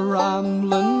stop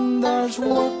rambling, there's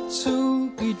work to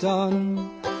be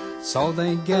done. So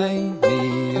they gave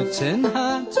me a tin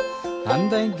hat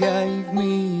and they gave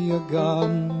me a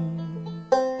gun,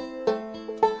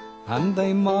 and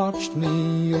they marched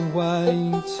me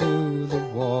away to the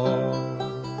war.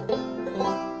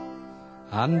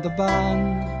 And the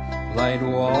band played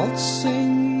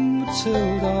Waltzing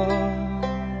Matilda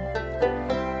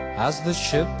as the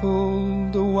ship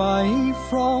pulled away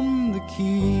from the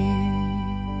quay,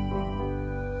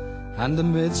 and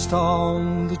amidst all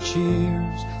the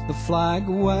cheers, the flag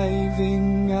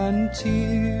waving and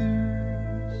tears,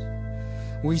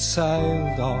 we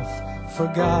sailed off for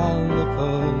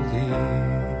Gallipoli.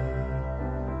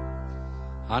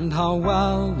 And how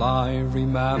well I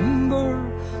remember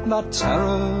that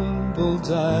terrible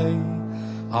day,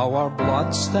 how our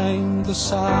blood stained the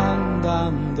sand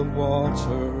and the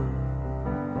water,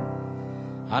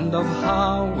 and of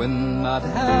how in that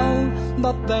hell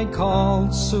that they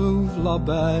called Suvla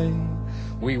Bay,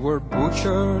 we were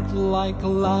butchered like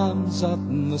lambs at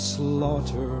the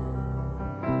slaughter.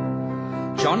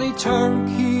 Johnny Turk,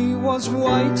 he was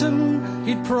waiting,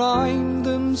 he'd primed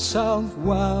himself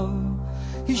well,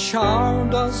 he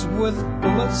showered us with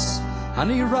bullets and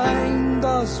he rained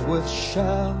us with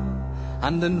shell,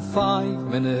 and in 5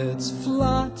 minutes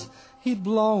flat he'd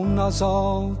blown us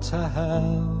all to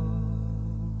hell.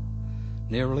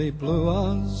 Nearly blew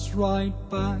us right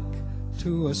back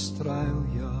to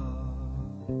Australia.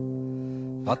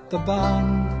 But the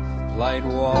band played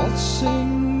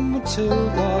Waltzing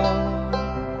Matilda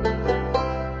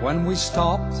when we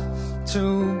stopped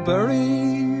to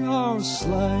bury our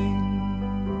slain.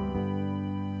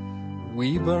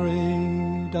 We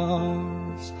buried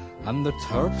ours and the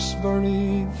Turks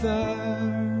buried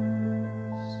theirs.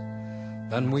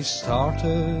 Then we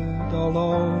started all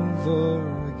over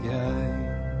again.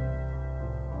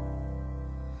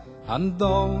 And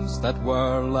those that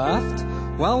were left,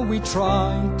 well, we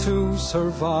tried to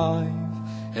survive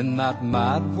in that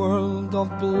mad world of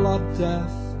blood,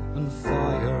 death and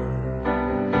fire.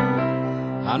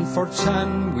 And for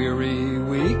 10 weary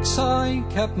weeks I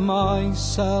kept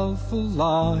myself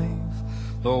alive,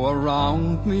 though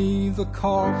around me the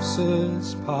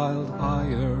corpses piled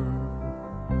higher.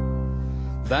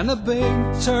 Then a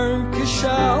big Turkish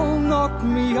shell knocked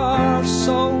me arse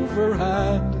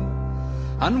overhead,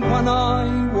 and when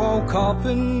I woke up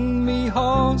in me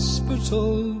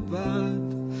hospital bed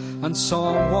and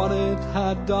saw what it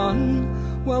had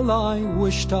done, well, I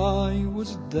wished I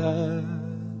was dead.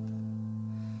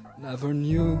 Never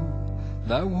knew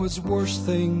there was worse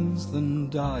things than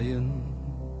dying.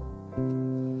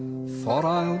 For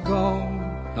I'll go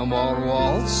no more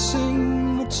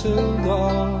waltzing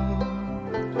Matilda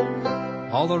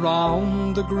all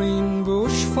around the green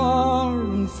bush far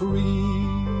and free.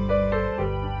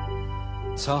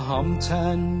 To hum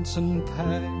tent and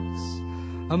pegs,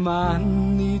 a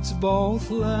man needs both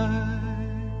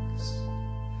legs.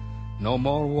 No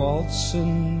more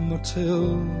waltzing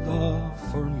Matilda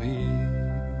for me.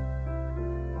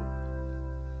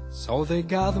 So they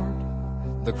gathered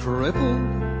the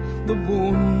crippled, the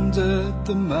wounded,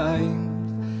 the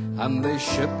maimed, and they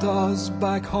shipped us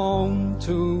back home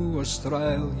to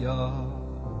Australia.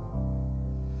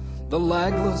 The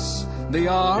legless, the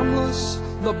armless,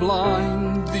 the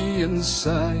blind, the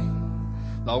insane,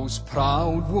 those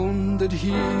proud wounded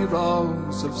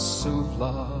heroes of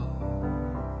Suvla.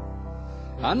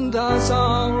 And as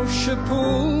our ship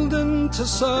pulled into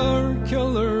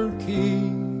Circular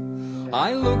Quay,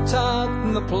 I looked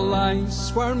at the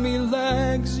place where me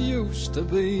legs used to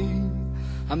be,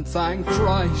 and thank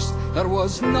Christ there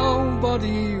was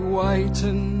nobody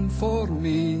waiting for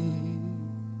me.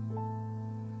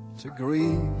 To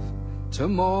grieve, to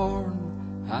mourn,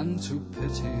 and to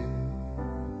pity.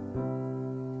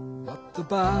 But the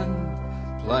band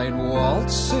played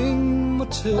Waltzing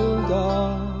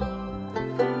Matilda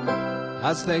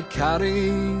as they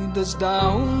carried us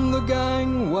down the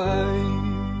gangway.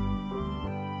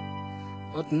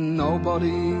 But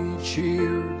nobody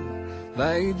cheered,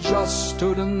 they just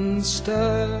stood and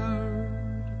stared.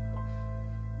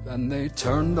 Then they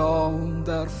turned all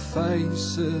their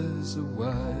faces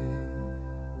away.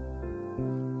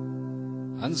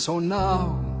 And so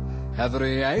now,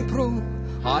 every April,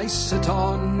 I sit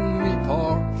on me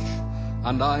porch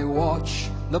and I watch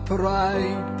the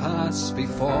parade pass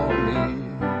before me.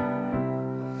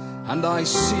 And I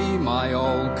see my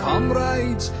old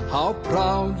comrades, how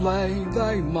proudly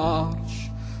they march,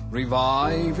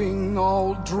 reviving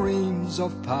old dreams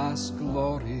of past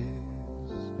glories.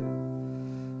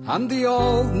 And the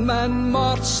old men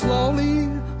march slowly,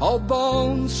 all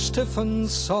bones stiff and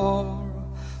sore.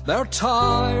 They're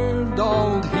tired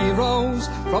old heroes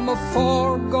from a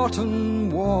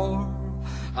forgotten war.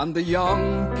 And the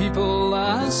young people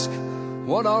ask,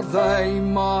 what are they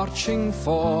marching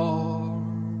for?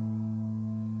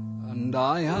 And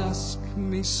I ask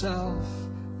myself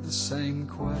the same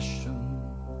question.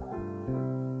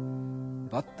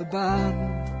 But the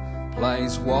band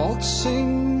plays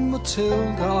Waltzing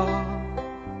Matilda,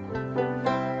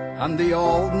 and the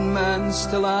old men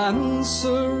still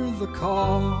answer the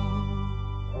call.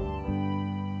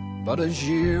 But as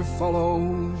year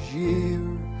follows year,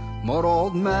 more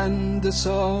old men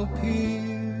disappear.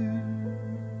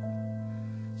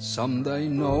 Someday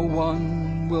no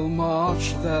one will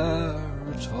march there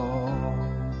at all.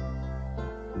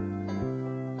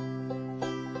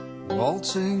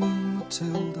 Waltzing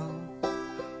Matilda,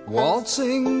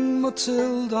 waltzing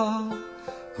Matilda,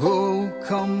 who'll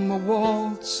come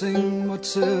a-waltzing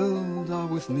Matilda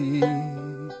with me?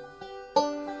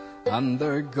 And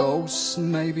their ghosts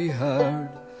may be heard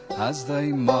as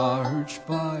they march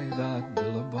by that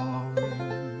billabong.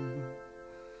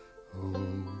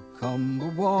 Who'll come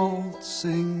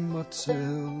a-waltzing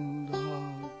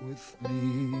Matilda with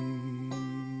me?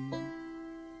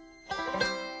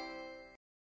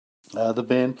 The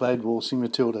band played Waltzing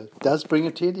Matilda. Does bring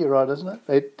a tear to your eye, doesn't it?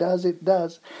 It does, it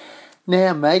does.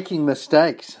 Now, making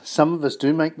mistakes. Some of us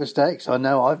do make mistakes. I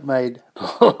know I've made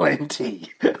plenty.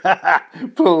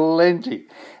 Plenty.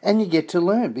 And you get to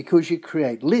learn because you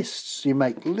create lists. You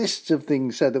make lists of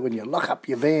things so that when you lock up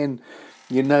your van,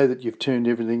 you know that you've turned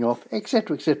everything off,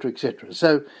 etc., etc., etc.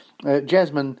 So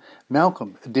Jasmine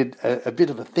Malcolm did a bit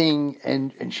of a thing,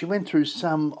 and she went through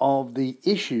some of the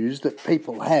issues that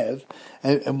people have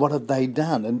and what have they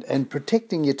done. And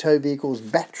protecting your tow vehicle's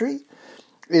battery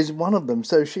is one of them.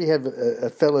 So she had a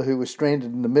fellow who was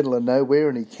stranded in the middle of nowhere,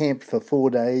 and he camped for 4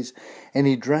 days, and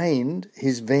he drained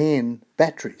his van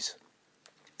batteries.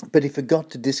 But he forgot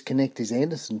to disconnect his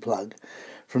Anderson plug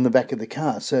from the back of the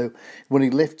car. So when he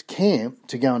left camp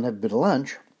to go and have a bit of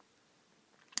lunch,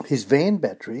 his van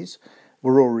batteries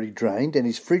were already drained, and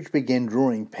his fridge began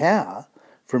drawing power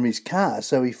from his car.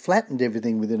 So he flattened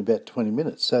everything within about 20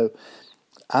 minutes. So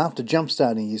after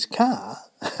jump-starting his car,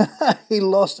 he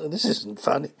lost, this isn't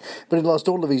funny, but he lost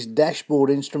all of his dashboard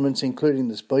instruments, including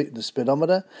the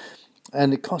speedometer,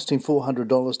 and it cost him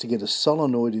 $400 to get a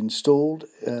solenoid installed,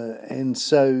 and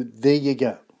so there you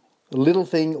go. A little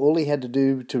thing, all he had to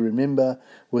do to remember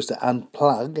was to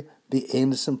unplug the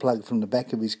Anderson plug from the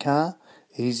back of his car.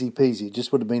 Easy peasy. It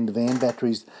just would have been the van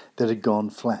batteries that had gone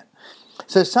flat.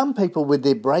 So some people with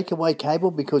their breakaway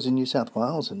cable, because in New South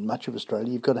Wales and much of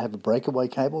Australia you've got to have a breakaway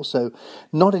cable, so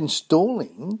not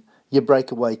installing your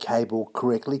breakaway cable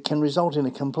correctly can result in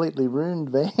a completely ruined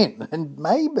van and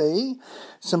maybe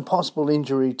some possible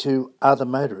injury to other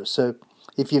motorists. So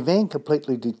if your van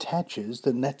completely detaches,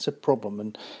 then that's a problem,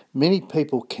 and many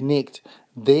people connect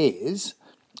theirs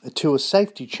to a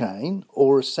safety chain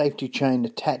or a safety chain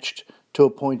attached to a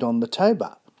point on the tow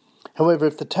bar. However,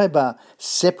 if the tow bar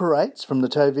separates from the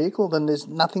tow vehicle, then there's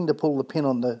nothing to pull the pin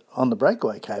on the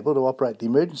breakaway cable to operate the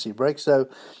emergency brake. So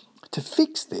to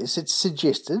fix this, it's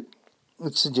suggested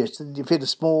you fit a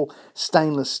small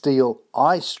stainless steel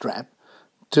eye strap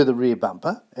to the rear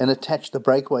bumper and attach the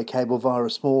breakaway cable via a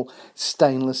small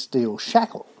stainless steel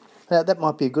shackle. Now, that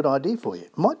might be a good idea for you.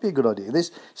 It might be a good idea.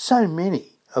 There's so many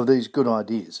of these good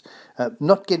ideas.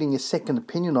 Not getting a second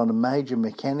opinion on a major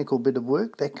mechanical bit of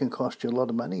work, that can cost you a lot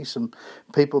of money. Some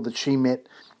people that she met,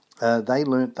 they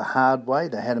learnt the hard way.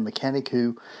 They had a mechanic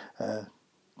who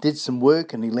did some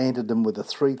work and he landed them with a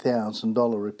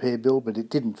 $3,000 repair bill, but it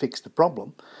didn't fix the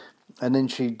problem. And then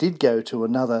she did go to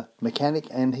another mechanic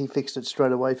and he fixed it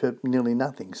straight away for nearly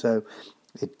nothing. So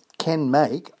it can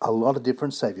make a lot of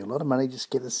difference, save you a lot of money. Just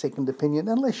get a second opinion,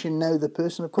 unless you know the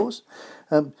person, of course.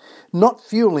 Not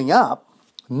fueling up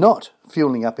in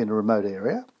a remote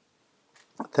area,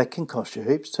 that can cost you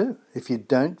heaps too if you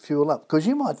don't fuel up. Because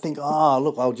you might think,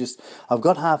 look, I've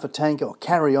got half a tank, I'll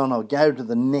carry on, I'll go to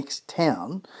the next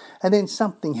town, and then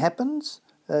something happens,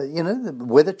 the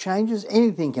weather changes,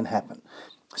 anything can happen.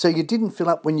 So you didn't fill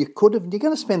up when you could have. You're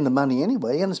going to spend the money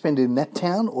anyway. You're going to spend it in that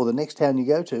town or the next town you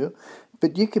go to,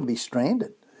 but you can be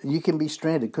stranded. You can be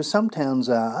stranded because some towns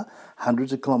are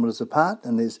hundreds of kilometres apart,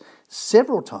 and there's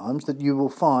several times that you will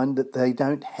find that they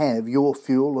don't have your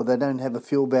fuel or they don't have a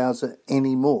fuel bowser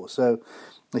anymore. So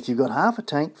if you've got half a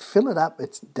tank, fill it up,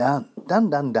 it's done.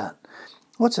 Done.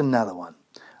 What's another one?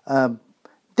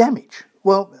 Damage.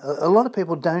 Well, a lot of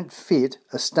people don't fit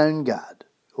a stone guard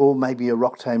or maybe a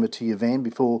rock tamer to your van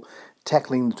before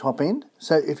tackling the top end.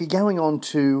 So if you're going on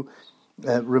to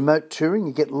remote touring,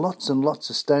 you get lots and lots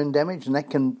of stone damage, and that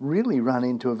can really run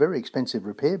into a very expensive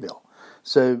repair bill.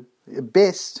 So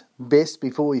best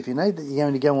before, if you know that you're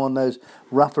going to go on those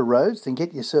rougher roads, then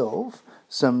get yourself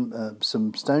some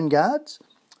stone guards.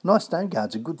 Nice stone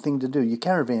guards, a good thing to do. Your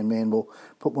caravan man will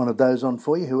put one of those on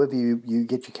for you. Whoever you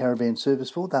get your caravan service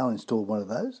for, they'll install one of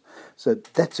those. So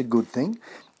that's a good thing.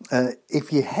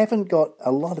 If you haven't got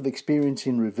a lot of experience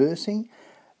in reversing,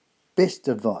 best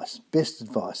advice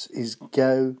is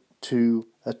go to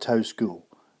a tow school.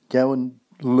 Go and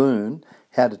learn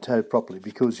how to tow properly,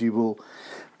 because you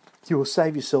will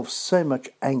save yourself so much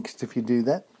angst if you do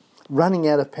that. Running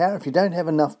out of power, if you don't have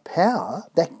enough power,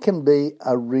 that can be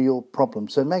a real problem.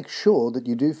 So make sure that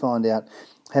you do find out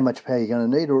how much power you're going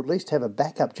to need, or at least have a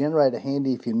backup generator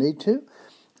handy if you need to,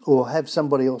 or have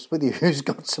somebody else with you who's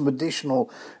got some additional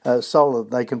solar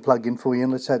that they can plug in for you,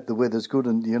 and let's hope the weather's good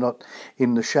and you're not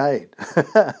in the shade.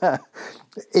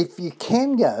 If you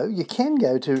can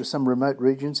go to some remote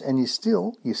regions, and you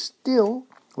still,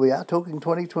 we are talking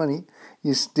 2020,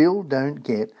 you still don't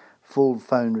get full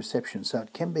phone reception. So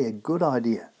it can be a good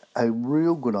idea, a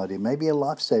real good idea, maybe a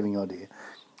life-saving idea,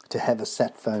 to have a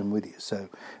sat phone with you. So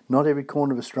not every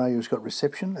corner of Australia has got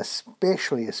reception,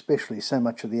 especially so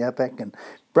much of the outback, and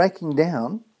breaking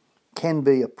down can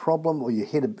be a problem, or you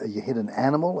hit an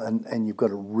animal and you've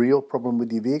got a real problem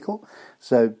with your vehicle.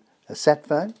 So a sat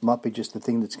phone might be just the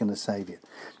thing that's going to save you.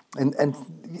 And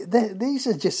these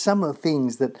are just some of the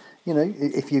things that, you know,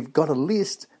 if you've got a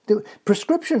list,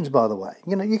 prescriptions, by the way,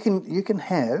 you know, you can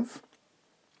have,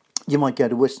 you might go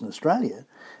to Western Australia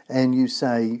and you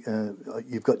say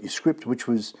you've got your script which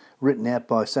was written out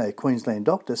by, say, a Queensland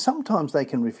doctor. Sometimes they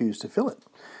can refuse to fill it.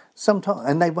 Sometimes,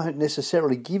 and they won't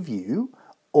necessarily give you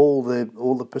all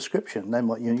the prescription. They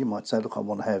might, you might say, look, I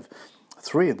want to have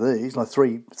 3 of these, like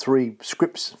three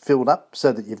scripts filled up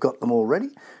so that you've got them all ready.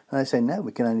 And they say, no,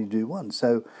 we can only do 1.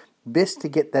 So best to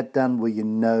get that done where you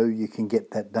know you can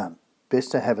get that done.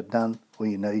 Best to have it done where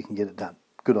you know you can get it done.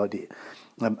 Good idea.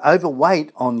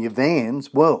 Overweight on your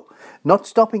vans, well, not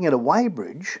stopping at a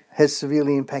weighbridge has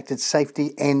severely impacted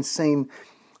safety and seen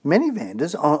many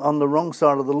vendors on the wrong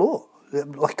side of the law.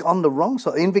 Like on the wrong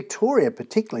side. In Victoria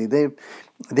particularly,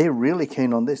 they're really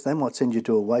keen on this. They might send you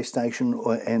to a weigh station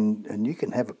and you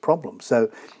can have a problem. So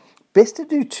best to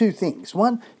do 2 things.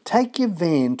 1, take your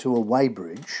van to a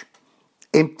weighbridge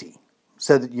empty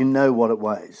so that you know what it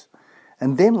weighs.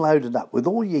 And then load it up with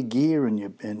all your gear and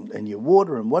your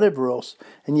water and whatever else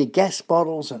and your gas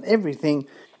bottles and everything.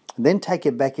 And then take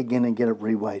it back again and get it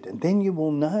reweighed. And then you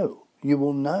will know. You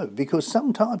will know. Because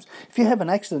sometimes if you have an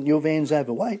accident and your van's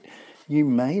overweight, you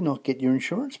may not get your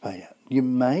insurance payout. You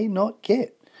may not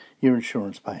get your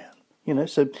insurance payout. You know,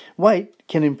 so weight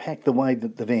can impact the way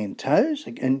that the van tows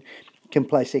and can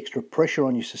place extra pressure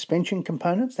on your suspension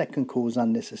components. That can cause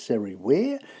unnecessary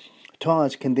wear.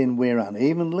 Tyres can then wear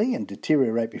unevenly and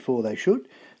deteriorate before they should.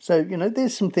 So, you know,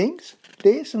 there's some things.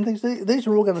 These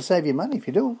are all going to save you money if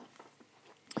you do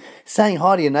them. Saying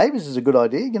hi to your neighbours is a good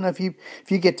idea. You know, if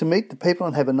you get to meet the people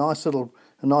and have a nice little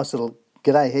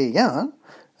g'day, how you going?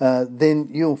 Then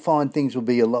you'll find things will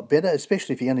be a lot better,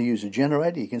 especially if you're going to use a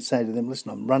generator. You can say to them,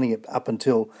 listen, I'm running it up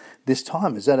until this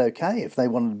time. Is that okay? If they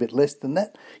wanted a bit less than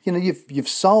that, you know, you've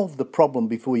solved the problem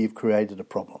before you've created a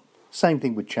problem. Same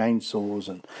thing with chainsaws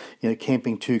and, you know,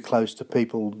 camping too close to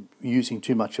people, using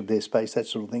too much of their space, that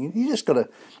sort of thing. You just got to,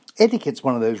 etiquette's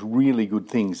one of those really good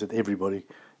things that everybody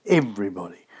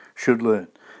should learn.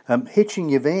 Hitching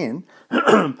your van,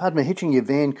 hitching your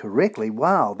van correctly,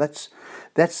 wow, that's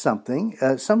something.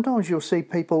 Sometimes you'll see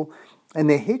people and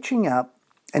they're hitching up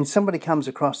and somebody comes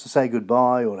across to say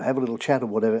goodbye or to have a little chat or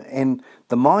whatever, and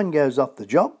the mine goes off the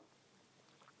job.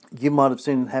 You might have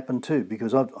seen it happen too,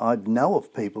 because I know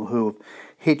of people who have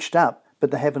hitched up, but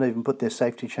they haven't even put their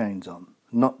safety chains on,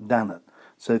 not done it.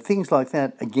 So things like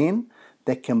that, again,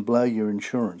 that can blow your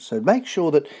insurance. So make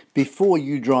sure that before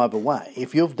you drive away,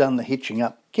 if you've done the hitching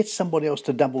up, get somebody else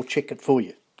to double check it for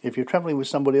you. If you're travelling with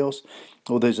somebody else,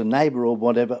 or there's a neighbour or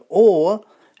whatever, or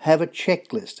have a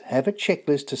checklist. Have a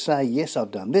checklist to say, yes,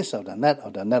 I've done this, I've done that,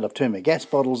 I've turned my gas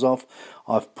bottles off,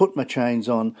 I've put my chains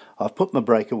on, I've put my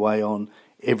breakaway on,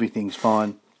 everything's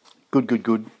fine.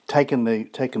 Good. Taking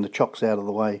the chocks out of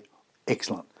the way.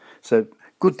 Excellent. So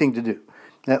good thing to do.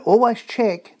 Now always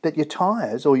check that your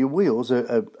tyres or your wheels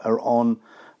are on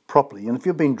properly. And if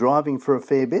you've been driving for a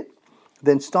fair bit,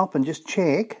 then stop and just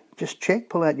check,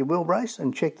 pull out your wheel brace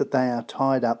and check that they are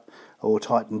tied up or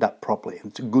tightened up properly.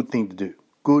 It's a good thing to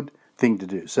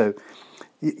do. So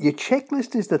your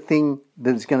checklist is the thing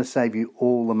that is going to save you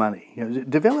all the money. You know,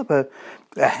 develop a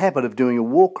habit of doing a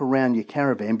walk around your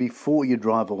caravan before you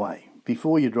drive away.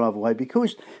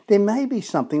 Because there may be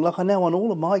something, like I know on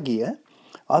all of my gear,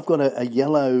 I've got a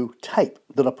yellow tape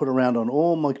that I put around on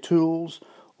all my tools,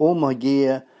 all my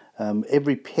gear,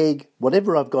 every peg,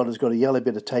 whatever I've got has got a yellow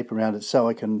bit of tape around it so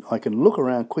I can look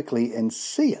around quickly and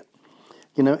see it.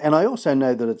 You know, and I also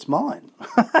know that it's mine.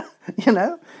 You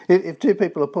know, if 2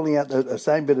 people are pulling out the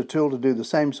same bit of tool to do the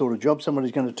same sort of job,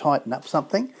 somebody's going to tighten up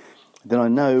something, then I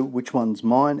know which one's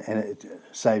mine, and it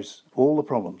saves all the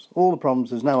problems.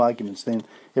 There's no arguments then.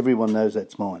 Everyone knows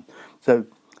that's mine. So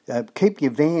keep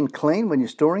your van clean when you're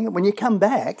storing it. When you come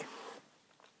back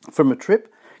from a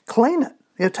trip, clean it.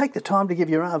 You know, take the time to give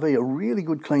your RV a really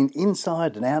good clean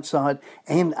inside and outside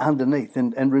and underneath,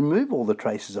 and remove all the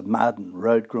traces of mud and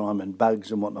road grime and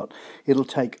bugs and whatnot. It'll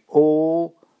take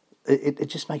all... It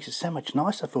just makes it so much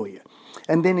nicer for you.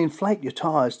 And then inflate your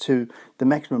tyres to the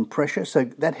maximum pressure, so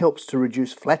that helps to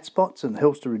reduce flat spots and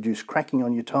helps to reduce cracking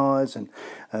on your tyres, and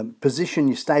position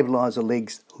your stabiliser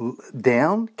legs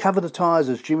down. Cover the tyres,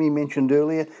 as Jimmy mentioned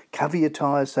earlier. Cover your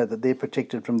tyres so that they're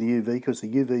protected from the UV, because the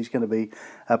UV is going to be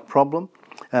a problem.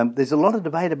 There's a lot of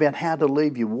debate about how to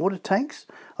leave your water tanks.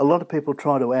 A lot of people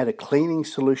try to add a cleaning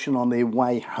solution on their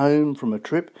way home from a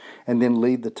trip and then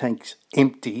leave the tanks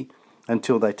empty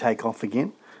until they take off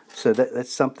again. So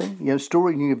that's something. You know,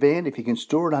 storing your van, if you can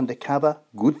store it under cover,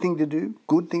 good thing to do.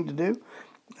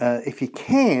 if you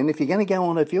can, if you're going to go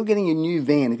on, if you're getting a new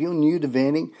van, if you're new to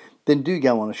vanning, then do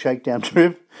go on a shakedown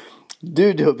trip. Do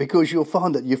it, because you'll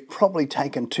find that you've probably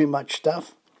taken too much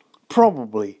stuff.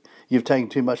 Probably you've taken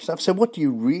too much stuff. So what do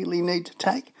you really need to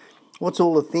take? What's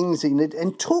all the things that you need?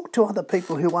 And talk to other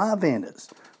people who are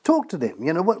vanners. Talk to them.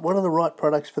 You know, what are the right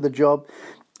products for the job?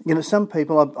 You know, some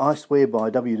people, I swear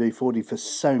by WD-40 for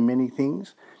so many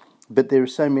things, but there are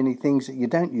so many things that you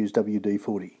don't use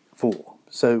WD-40 for.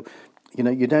 So, you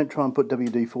know, you don't try and put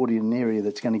WD-40 in an area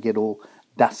that's going to get all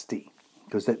dusty,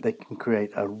 because that can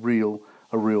create a real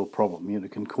problem. You know,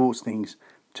 it can cause things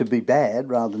to be bad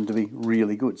rather than to be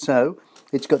really good. So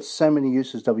it's got so many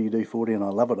uses, WD-40, and I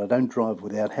love it. I don't drive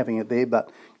without having it there,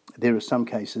 but there are some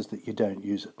cases that you don't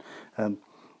use it.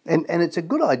 And it's a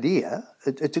good idea.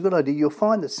 It's a good idea. You'll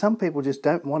find that some people just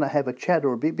don't want to have a chat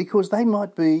or a bit, because they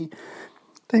might be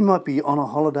on a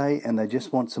holiday and they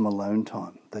just want some alone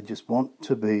time. They just want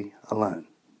to be alone,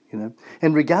 you know.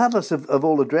 And regardless of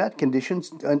all the drought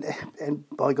conditions, and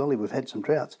by golly, we've had some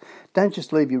droughts, don't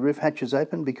just leave your roof hatches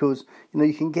open, because, you know,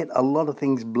 you can get a lot of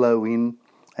things blow in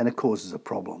and it causes a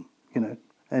problem, you know.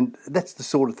 And that's the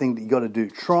sort of thing that you got to do.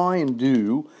 Try and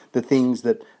do the things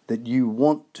that you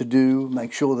want to do.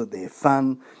 Make sure that they're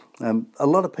fun. A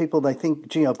lot of people, they think,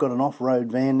 gee, I've got an off-road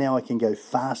van, now I can go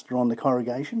faster on the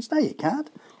corrugations. No, you can't.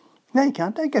 No, you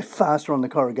can't. Don't go faster on the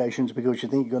corrugations because you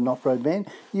think you've got an off-road van.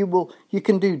 You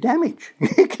can do damage.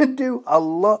 You can do a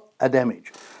lot of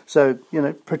damage. So, you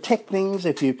know, protect things.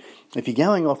 If you're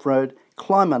going off-road,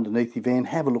 climb underneath your van,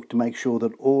 have a look to make sure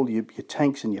that all your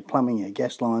tanks and your plumbing, your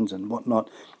gas lines and whatnot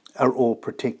are all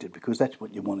protected, because that's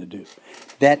what you want to do.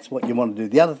 That's what you want to do.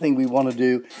 The other thing we want to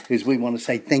do is we want to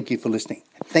say thank you for listening.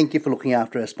 Thank you for looking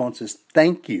after our sponsors.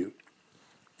 Thank you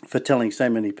for telling so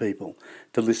many people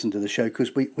to listen to the show,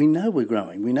 because we know we're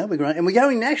growing. We know we're growing. And we're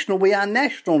going national. We are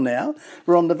national now.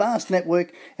 We're on the vast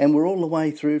network, and we're all the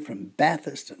way through from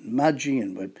Bathurst and Mudgee,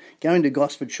 and we're going to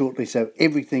Gosford shortly, so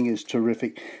everything is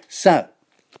terrific. So,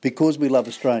 because we love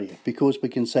Australia, because we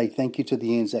can say thank you to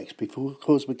the Anzacs,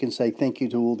 because we can say thank you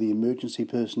to all the emergency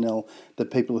personnel, the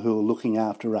people who are looking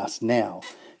after us now,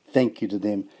 thank you to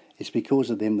them. It's because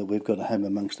of them that we've got a home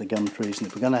amongst the gum trees. And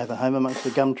if we're going to have a home amongst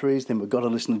the gum trees, then we've got to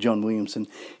listen to John Williamson.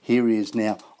 Here he is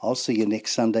now. I'll see you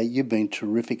next Sunday. You've been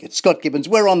terrific. It's Scott Gibbons.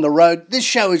 We're on the road. This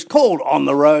show is called On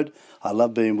The Road. I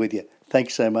love being with you.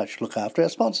 Thanks so much. Look after our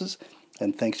sponsors,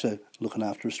 and thanks for looking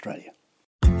after Australia.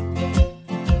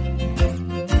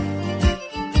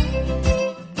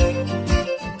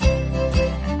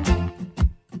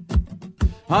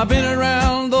 I've been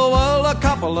around the world a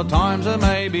couple of times, or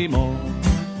maybe more.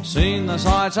 Seen the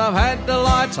sights, I've had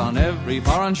delights on every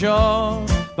foreign shore.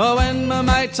 But when my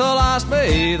mates all ask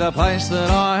me the place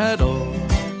that I adore,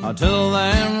 I tell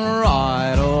them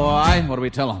right away. What do we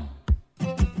tell them?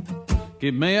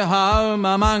 Give me a home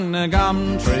among the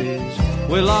gum trees,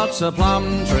 with lots of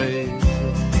plum trees,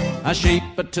 a sheep,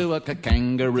 a two, a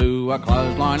kangaroo, a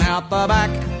clothesline out the back,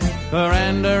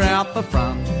 veranda out the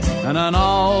front, and an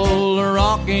old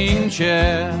rocking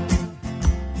chair.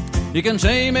 You can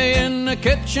see me in the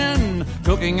kitchen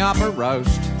cooking up a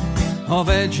roast of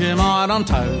Vegemite on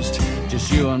toast,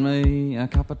 just you and me, a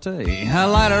cup of tea.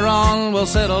 Later on we'll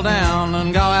settle down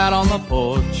and go out on the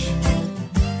porch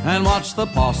and watch the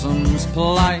possums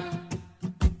play.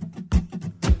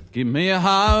 Give me a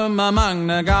home among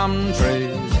the gum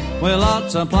trees, with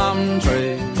lots of plum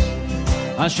trees,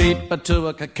 a sheep, a two,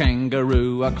 a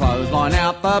kangaroo, a clothesline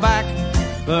out the back,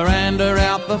 veranda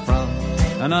out the front,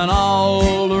 and an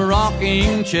old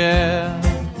rocking chair.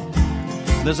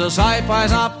 There's a Safeways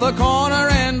up the corner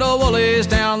and a Woolies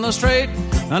down the street,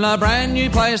 and a brand new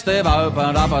place they've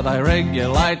opened up where they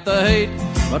regulate the heat.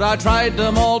 But I trade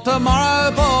them all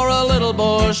tomorrow for a little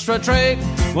bush retreat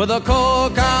with a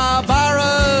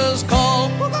kookaburra's call.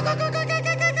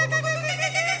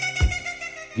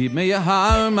 Give me a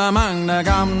home among the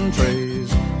gum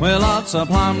trees, with lots of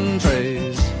plum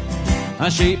trees, a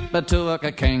sheep, a two, a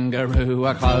kangaroo,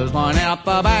 a clothesline out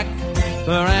the back,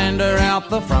 veranda out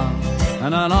the front,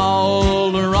 and an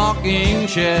old rocking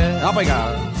chair. Up we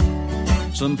go.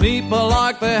 Some people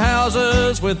like their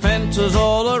houses with fences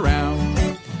all around.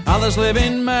 Others live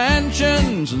in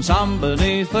mansions and some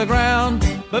beneath the ground.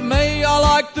 But me, I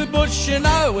like the bush, you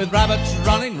know, with rabbits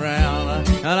running round,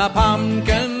 and a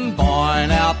pumpkin vine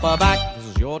out the back. This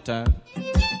is your turn.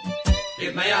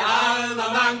 Give me a home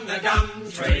among the gum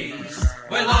trees,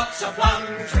 with lots of plum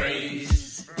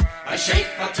trees, a sheep,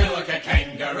 a two, a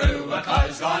kangaroo, a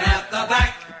clothesline out the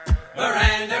back,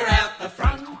 veranda out the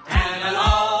front, and an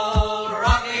old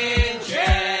rocking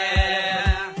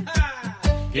chair.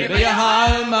 Give me a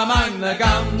home among the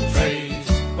gum trees,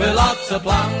 with lots of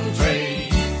plum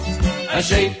trees, A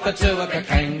sheep, a two, a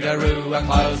kangaroo, a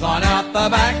clothesline out the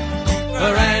back.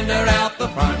 For